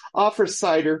alcohol, offer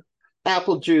cider,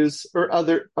 apple juice, or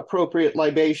other appropriate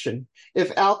libation.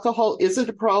 If alcohol isn't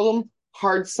a problem,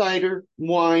 hard cider,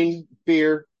 wine,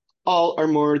 beer, all are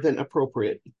more than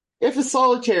appropriate. If a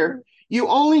solitaire, you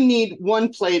only need one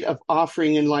plate of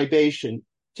offering and libation.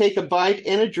 Take a bite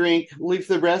and a drink, leave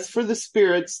the rest for the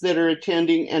spirits that are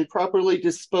attending, and properly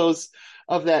dispose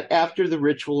of that after the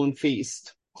ritual and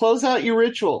feast. Close out your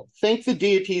ritual. Thank the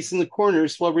deities in the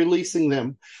corners while releasing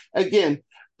them. Again,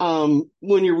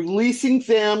 when you're releasing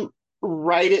them,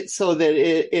 write it so that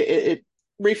it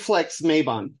reflects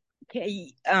Mabon.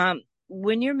 Okay.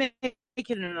 When you're making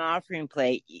an offering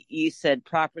plate, you said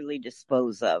properly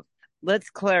dispose of.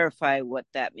 Let's clarify what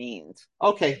that means.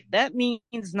 Okay. That means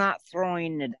not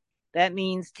throwing it. That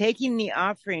means taking the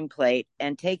offering plate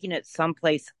and taking it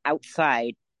someplace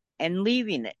outside and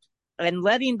leaving it and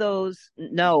letting those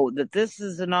know that this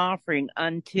is an offering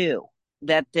unto,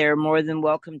 that they're more than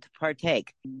welcome to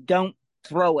partake. Don't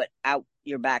throw it out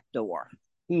your back door.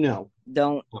 No.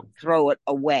 Don't throw it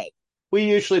away. We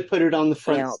usually put it on the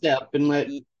front step and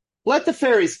let the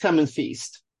fairies come and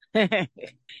feast.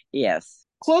 Yes.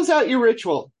 Close out your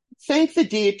ritual. Thank the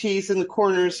deities in the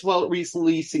corners while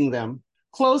releasing them.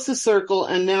 Close the circle,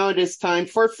 and now it is time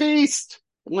for feast.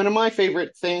 One of my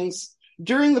favorite things.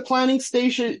 During the planning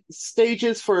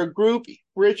stages for a group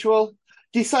ritual,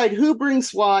 decide who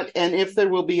brings what and if there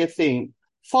will be a theme.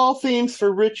 Fall themes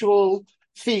for ritual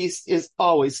feast is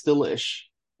always delish.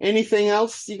 Anything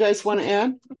else you guys want to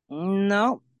add?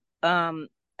 No.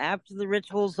 After the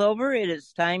ritual's over, it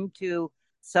is time to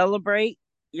celebrate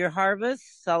your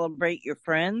harvest, celebrate your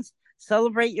friends,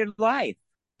 celebrate your life,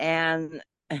 and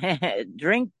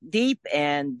drink deep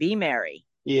and be merry.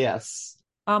 Yes.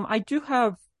 I do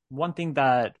have one thing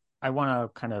that I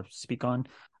want to kind of speak on.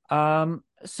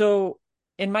 So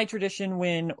in my tradition,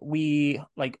 when we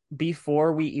like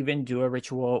before we even do a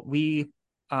ritual, we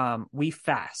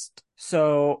fast.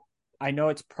 So I know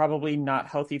it's probably not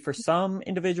healthy for some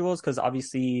individuals because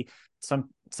obviously some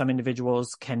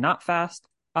individuals cannot fast.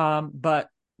 But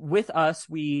with us,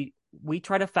 we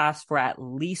try to fast for at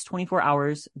least 24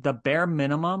 hours. The bare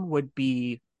minimum would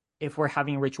be if we're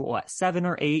having a ritual at 7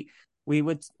 or 8, we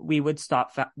would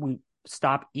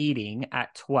stop eating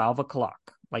at 12 o'clock,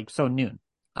 like so noon.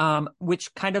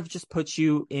 Which kind of just puts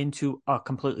you into a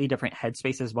completely different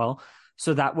headspace as well.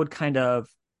 So that would kind of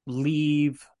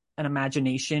leave an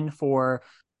imagination for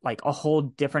like a whole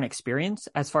different experience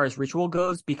as far as ritual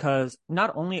goes, because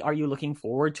not only are you looking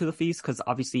forward to the feast, because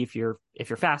obviously if you're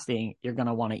fasting, you're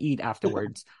gonna want to eat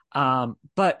afterwards.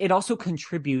 But it also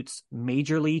contributes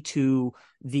majorly to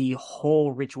the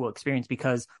whole ritual experience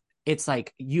because it's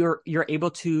like you're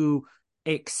able to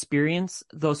experience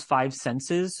those five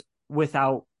senses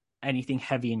without anything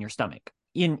heavy in your stomach.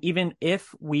 Even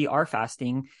if we are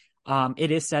fasting, it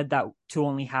is said that to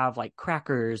only have like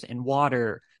crackers and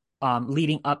water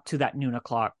leading up to that noon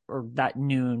o'clock or that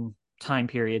noon time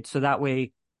period. So that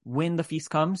way, when the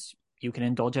feast comes, you can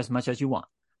indulge as much as you want.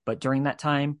 But during that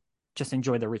time, just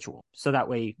enjoy the ritual. So that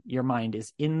way, your mind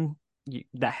is in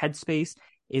the headspace,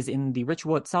 is in the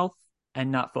ritual itself,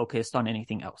 and not focused on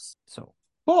anything else. So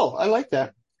Cool. I like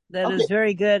that. That Okay. is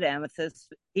very good,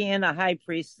 Amethyst. Being a high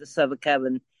priestess of a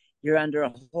coven, you're under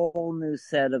a whole new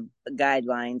set of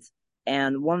guidelines.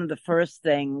 And one of the first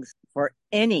things for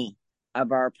any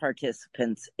of our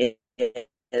participants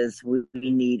is we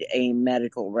need a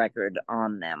medical record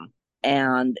on them.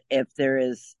 And if there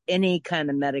is any kind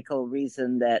of medical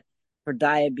reason that for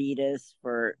diabetes,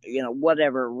 for,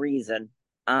 whatever reason,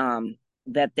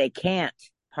 that they can't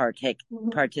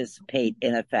participate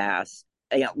in a fast,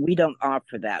 we don't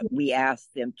offer that. We ask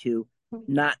them to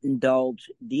not indulge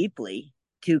deeply,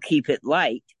 to keep it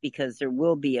light, because there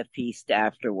will be a feast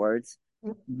afterwards.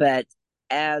 But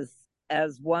as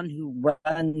one who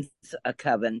runs a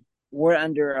coven, we're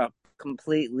under a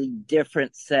completely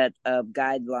different set of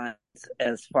guidelines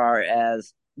as far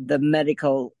as the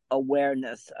medical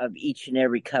awareness of each and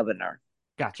every covener.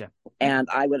 gotcha. And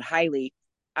I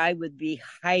would be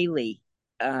highly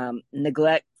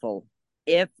neglectful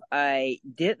if I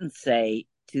didn't say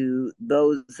to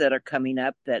those that are coming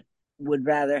up that would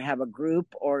rather have a group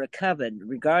or a coven,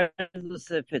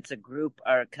 regardless if it's a group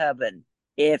or a coven,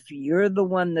 if you're the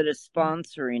one that is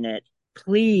sponsoring it,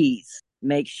 please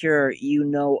make sure you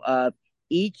know of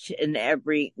each and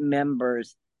every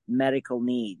member's medical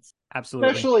needs. Absolutely.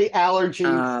 Especially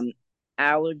allergies.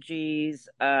 Allergies,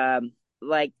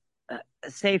 like,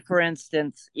 say, for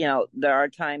instance, there are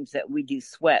times that we do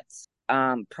sweats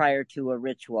prior to a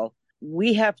ritual.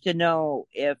 We have to know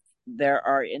if there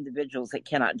are individuals that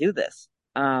cannot do this.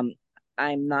 I'm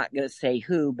not going to say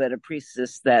who, but a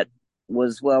priestess that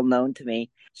was well known to me,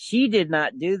 she did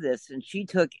not do this, and she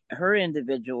took her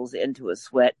individuals into a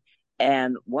sweat,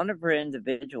 and one of her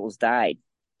individuals died.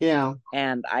 Yeah.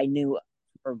 And I knew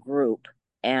her group,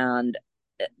 and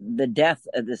the death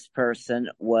of this person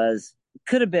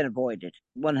could have been avoided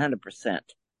 100%.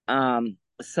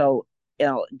 So,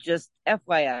 just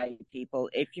FYI, people,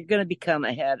 if you're going to become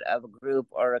a head of a group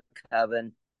or a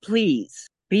coven, please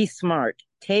be smart.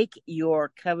 Take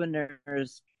your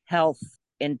covener's health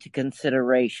into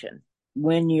consideration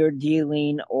when you're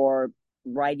dealing or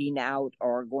writing out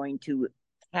or going to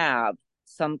have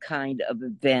some kind of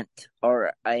event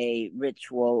or a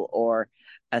ritual or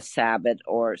a Sabbath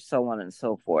or so on and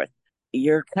so forth.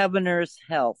 Your covener's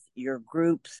health, your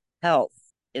group's health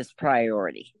is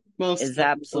priority. Is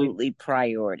absolutely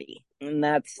priority. And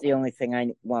that's the only thing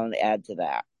I want to add to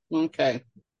that. Okay.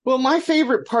 Well, my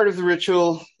favorite part of the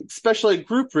ritual, especially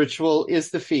group ritual,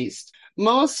 is the feast.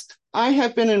 Most I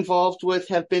have been involved with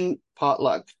have been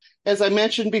potluck. As I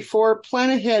mentioned before,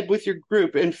 plan ahead with your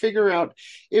group and figure out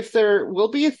if there will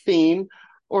be a theme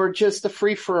or just a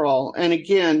free-for-all. And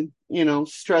again,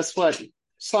 stress what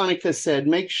Sonica said.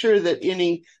 Make sure that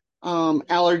any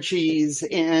allergies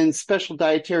and special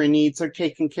dietary needs are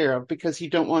taken care of, because you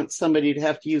don't want somebody to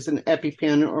have to use an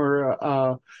EpiPen or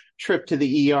a trip to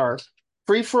the ER.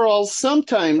 Free-for-alls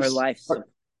sometimes... Or life.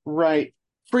 Right.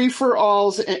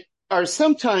 Free-for-alls are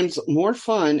sometimes more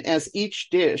fun as each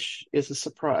dish is a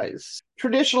surprise.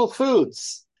 Traditional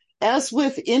foods. As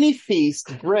with any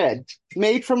feast, bread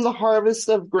made from the harvest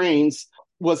of grains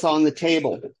was on the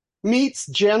table. Meats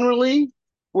generally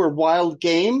were wild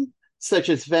game, such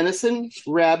as venison,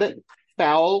 rabbit,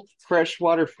 fowl,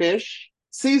 freshwater fish.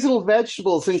 Seasonal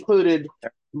vegetables included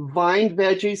vine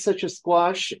veggies such as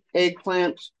squash,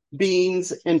 eggplant,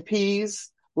 beans, and peas.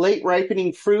 Late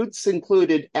ripening fruits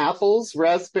included apples,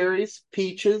 raspberries,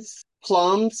 peaches,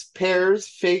 plums, pears,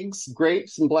 figs,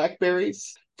 grapes, and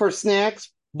blackberries. For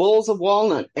snacks, bowls of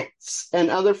walnuts and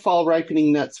other fall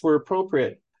ripening nuts were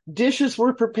appropriate. Dishes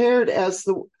were prepared as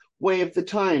the way of the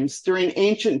times. During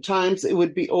ancient times, it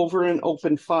would be over an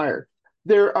open fire.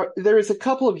 There is a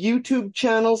couple of YouTube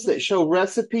channels that show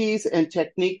recipes and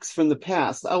techniques from the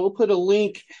past. I will put a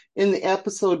link in the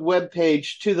episode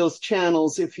webpage to those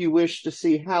channels if you wish to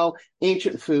see how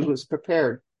ancient food was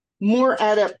prepared. Modern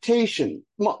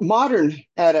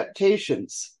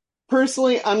adaptations.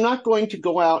 Personally, I'm not going to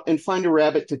go out and find a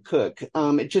rabbit to cook.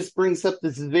 It just brings up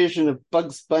this vision of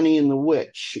Bugs Bunny and the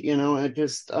witch,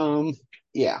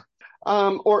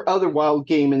 or other wild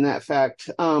game in that fact.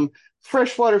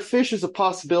 Freshwater fish is a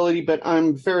possibility, but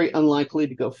I'm very unlikely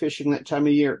to go fishing that time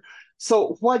of year.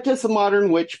 So what does a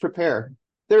modern witch prepare?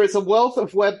 There is a wealth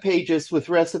of web pages with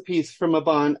recipes from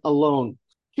Mabon alone.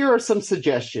 Here are some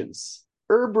suggestions.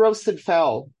 Herb roasted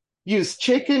fowl. Use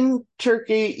chicken,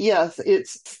 turkey. Yes,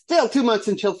 it's still 2 months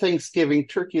until Thanksgiving.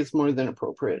 Turkey is more than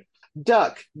appropriate.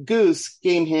 Duck, goose,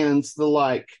 game hens, the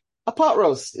like. A pot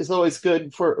roast is always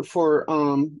good for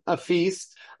a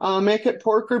feast. Make it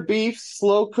pork or beef,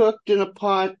 slow cooked in a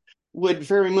pot would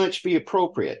very much be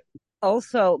appropriate.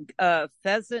 Also,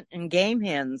 pheasant and game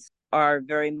hens are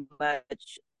very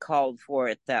much called for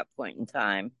at that point in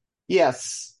time.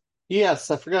 Yes, I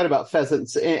forgot about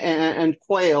pheasants and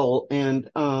quail, and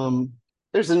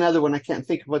there's another one I can't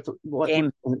think of what.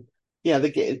 Game. Yeah,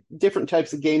 the different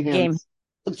types of game hens.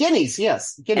 Guineas,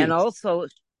 yes, guineas.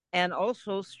 And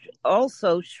also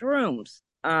shrooms.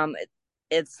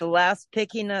 It's the last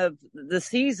picking of the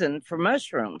season for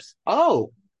mushrooms.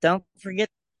 Oh, don't forget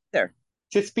there.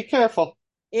 Just be careful.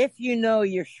 If you know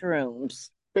your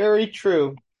shrooms. Very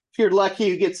true. If you're lucky,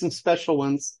 you get some special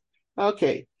ones.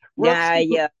 Okay.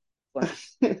 Yeah.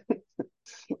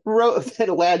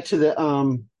 That'll add to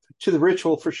the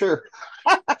ritual for sure.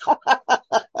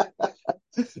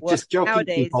 Just joking,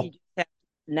 people.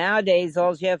 Nowadays,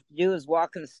 all you have to do is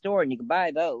walk in the store and you can buy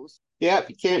those.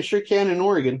 Yep, you sure can in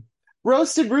Oregon.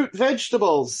 Roasted root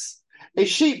vegetables. A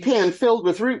sheet pan filled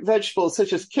with root vegetables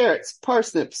such as carrots,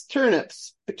 parsnips,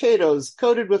 turnips, potatoes,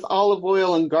 coated with olive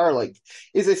oil and garlic,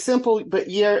 is a simple but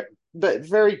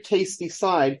very tasty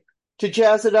side. To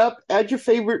jazz it up, add your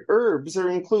favorite herbs or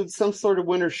include some sort of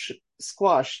winter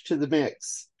squash to the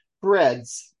mix.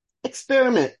 Breads.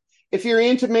 Experiment. If you're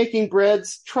into making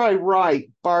breads, try rye,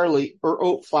 barley, or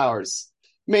oat flours.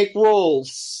 Make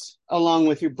rolls along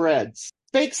with your breads.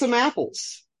 Bake some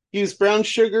apples. Use brown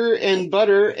sugar and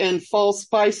butter and fall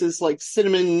spices like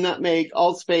cinnamon, nutmeg,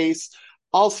 allspice,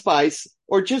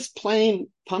 or just plain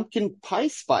pumpkin pie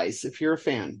spice if you're a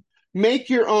fan. Make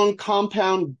your own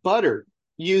compound butter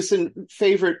using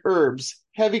favorite herbs,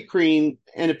 heavy cream,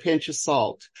 and a pinch of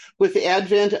salt. With the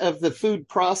advent of the food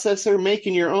processor,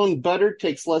 making your own butter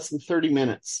takes less than 30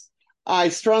 minutes. I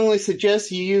strongly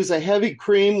suggest you use a heavy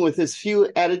cream with as few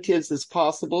additives as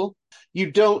possible.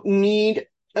 You don't need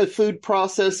a food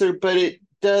processor, but it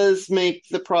does make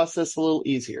the process a little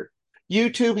easier.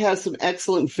 YouTube has some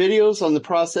excellent videos on the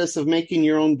process of making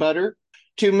your own butter.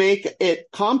 To make it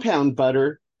compound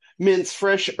butter, mince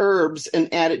fresh herbs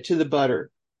and add it to the butter.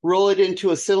 Roll it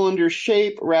into a cylinder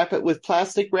shape, wrap it with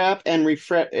plastic wrap, and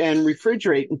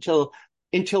refrigerate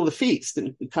until the feast.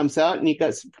 And it comes out, and you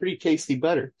got some pretty tasty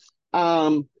butter.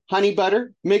 Honey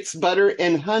butter, mix butter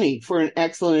and honey for an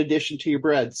excellent addition to your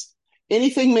breads.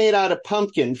 Anything made out of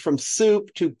pumpkin, from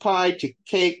soup to pie to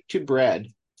cake to bread.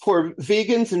 For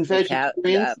vegans and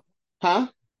vegetarians,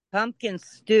 pumpkin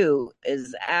stew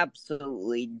is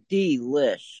absolutely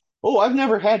delish. Oh, I've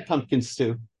never had pumpkin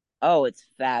stew. Oh, it's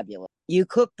fabulous. You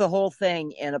cook the whole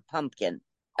thing in a pumpkin,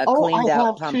 cleaned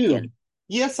out pumpkin. Too.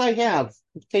 Yes, I have.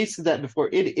 I've tasted that before.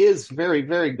 It is very,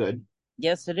 very good.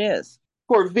 Yes, it is.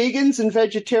 For vegans and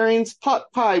vegetarians,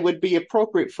 pot pie would be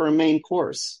appropriate for a main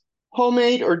course.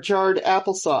 Homemade or jarred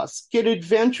applesauce. Get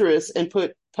adventurous and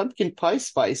put pumpkin pie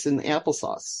spice in the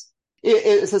applesauce. It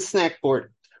is a snack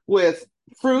board with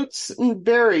fruits and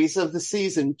berries of the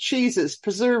season, cheeses,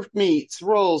 preserved meats,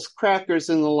 rolls, crackers,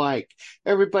 and the like.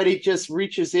 Everybody just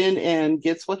reaches in and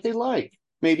gets what they like.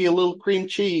 Maybe a little cream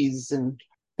cheese and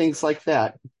things like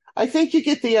that. I think you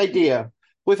get the idea.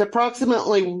 With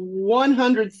approximately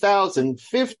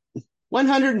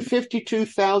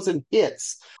 152,000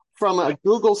 hits from a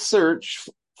Google search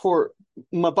for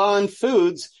Mabon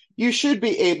foods, you should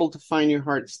be able to find your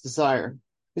heart's desire.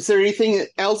 Is there anything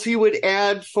else you would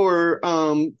add for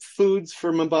foods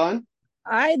for Mabon?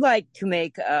 I'd like to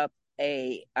make up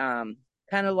a kind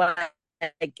of like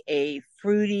like a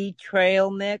fruity trail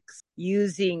mix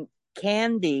using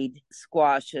candied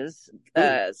squashes,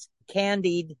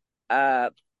 candied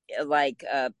like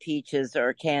peaches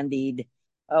or candied.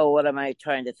 Oh, what am I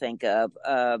trying to think of?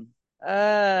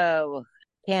 Oh,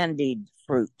 candied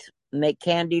fruit. Make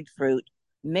candied fruit.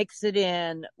 Mix it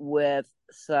in with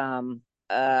some.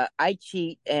 I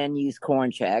cheat and use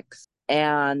corn checks,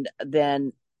 and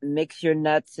then mix your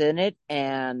nuts in it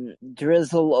and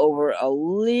drizzle over a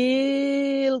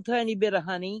little tiny bit of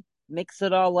honey. Mix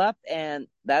it all up, and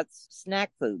that's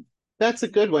snack food. That's a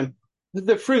good one.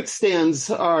 The fruit stands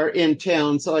are in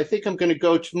town, so I think I'm going to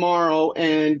go tomorrow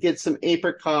and get some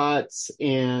apricots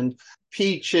and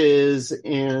peaches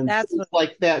and That's things what.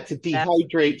 like that to That's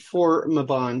dehydrate for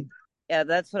Mabon. yeah.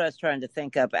 That's what I was trying to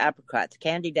think of. Apricots,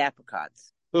 candied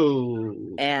apricots, Oh,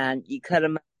 and you cut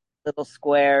them little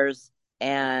squares,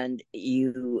 and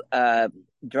you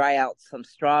dry out some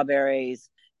strawberries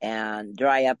and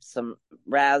dry up some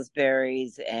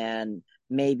raspberries and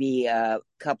maybe a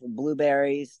couple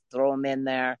blueberries, throw them in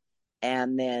there,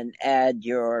 and then add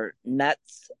your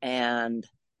nuts. And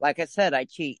like I said, I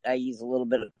cheat. I use a little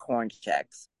bit of corn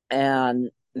checks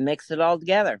and mix it all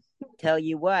together. Tell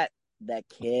you what, the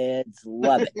kids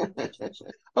love it.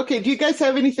 okay. Do you guys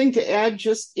have anything to add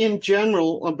just in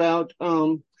general about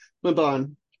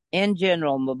Mabon? In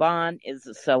general, Mabon is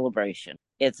a celebration.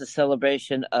 It's a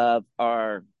celebration of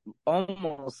our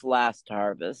almost last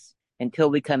harvest until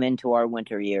we come into our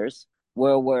winter years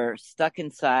where we're stuck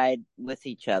inside with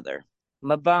each other.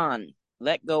 Mabon,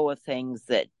 let go of things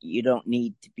that you don't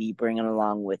need to be bringing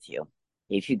along with you.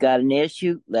 If you got an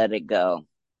issue, let it go.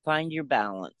 Find your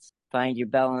balance. Find your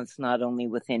balance not only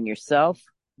within yourself,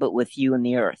 but with you and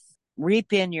the earth.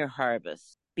 Reap in your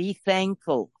harvest. Be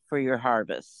thankful for your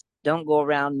harvest. Don't go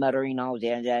around muttering, oh,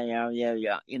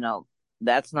 yeah.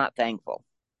 That's not thankful.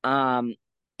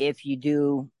 If you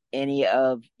do any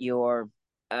of your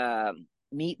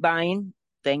meat buying,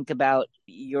 think about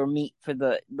your meat for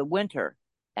the winter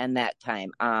and that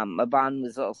time. Mabon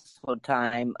was also a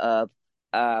time of,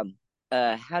 how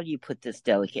do you put this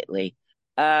delicately?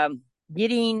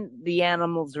 Getting the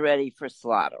animals ready for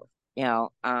slaughter.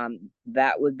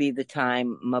 That would be the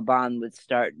time Mabon would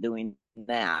start doing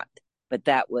that. But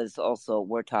that was also,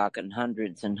 we're talking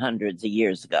hundreds and hundreds of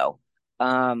years ago.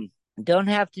 Don't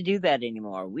have to do that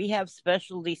anymore. We have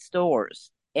specialty stores.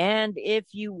 And if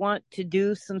you want to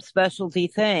do some specialty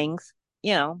things,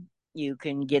 you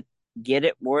can get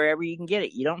it wherever you can get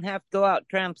it. You don't have to go out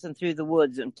tramping through the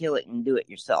woods and kill it and do it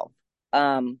yourself.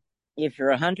 If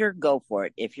you're a hunter, go for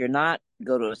it. If you're not,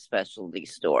 go to a specialty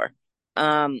store.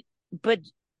 But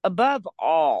above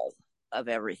all of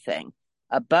everything,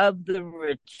 above the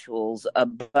rituals,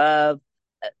 above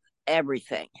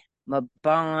everything,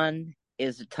 Mabon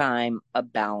is a time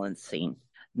of balancing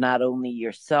not only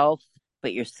yourself,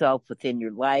 but yourself within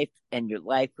your life and your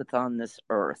life within this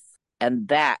earth. And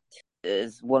that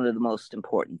is one of the most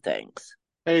important things.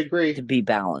 I agree. To be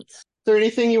balanced. Is there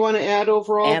anything you want to add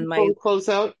overall before we close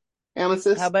out,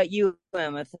 Amethyst? How about you,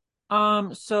 Amethyst?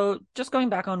 So just going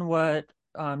back on what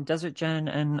Desert Jen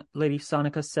and Lady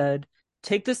Sonica said,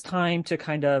 take this time to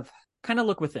kind of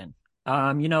look within.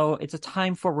 It's a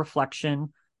time for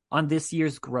reflection on this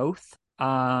year's growth.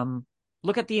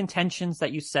 Look at the intentions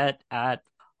that you set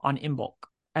on Imbolc,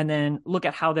 and then look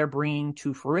at how they're bringing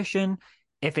to fruition.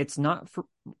 If it's not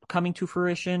coming to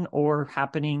fruition or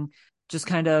happening, just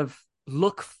kind of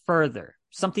look further.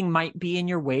 Something might be in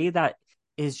your way that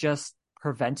is just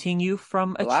preventing you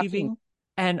from achieving.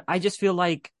 And I just feel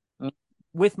like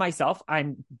with myself,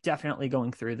 I'm definitely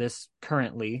going through this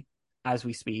currently as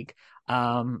we speak.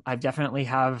 I definitely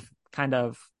have kind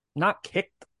of not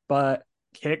kicked, but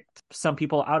kicked some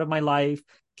people out of my life,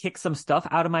 kicked some stuff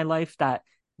out of my life that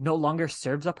no longer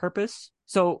serves a purpose.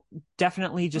 So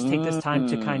definitely just take this time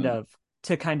to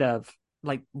kind of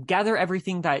like gather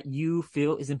everything that you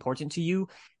feel is important to you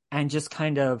and just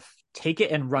kind of take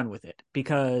it and run with it,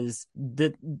 because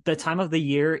the time of the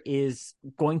year is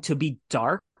going to be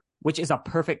dark, which is a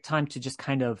perfect time to just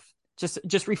kind of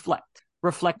just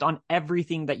reflect on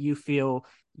everything that you feel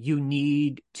you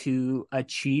need to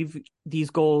achieve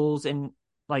these goals and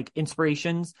like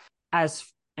inspirations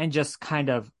and just kind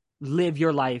of live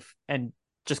your life and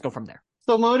just go from there.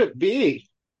 So mote it be.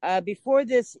 Before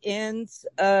this ends,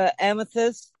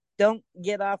 Amethyst, don't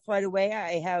get off right away.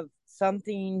 I have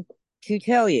something to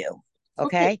tell you.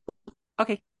 Okay?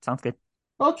 Okay, sounds good.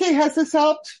 Okay, has this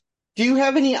helped? Do you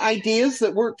have any ideas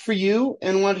that work for you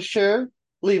and want to share?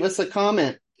 Leave us a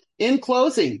comment. In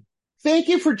closing, thank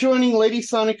you for joining Lady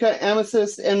Sonica,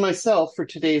 Amethyst, and myself for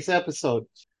today's episode.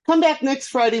 Come back next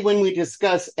Friday when we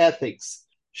discuss ethics.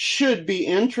 should be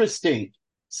interesting.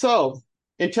 So,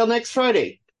 until next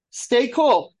Friday, stay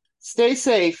cool, stay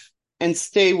safe, and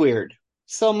stay weird.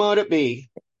 So mote it be.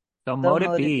 So mote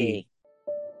it be.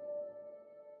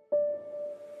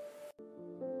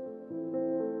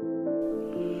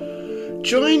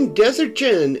 Join Desert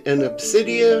Jen and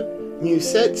Obsidia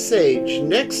Musette Sage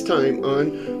next time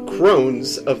on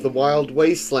Crones of the Wild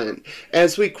Wasteland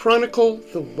as we chronicle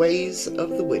the ways of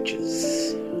the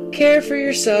witches. Care for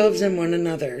yourselves and one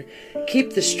another.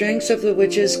 Keep the strengths of the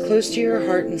witches close to your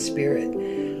heart and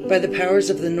spirit. By the powers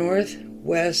of the north,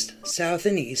 west, south,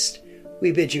 and east,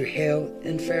 we bid you hail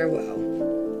and farewell.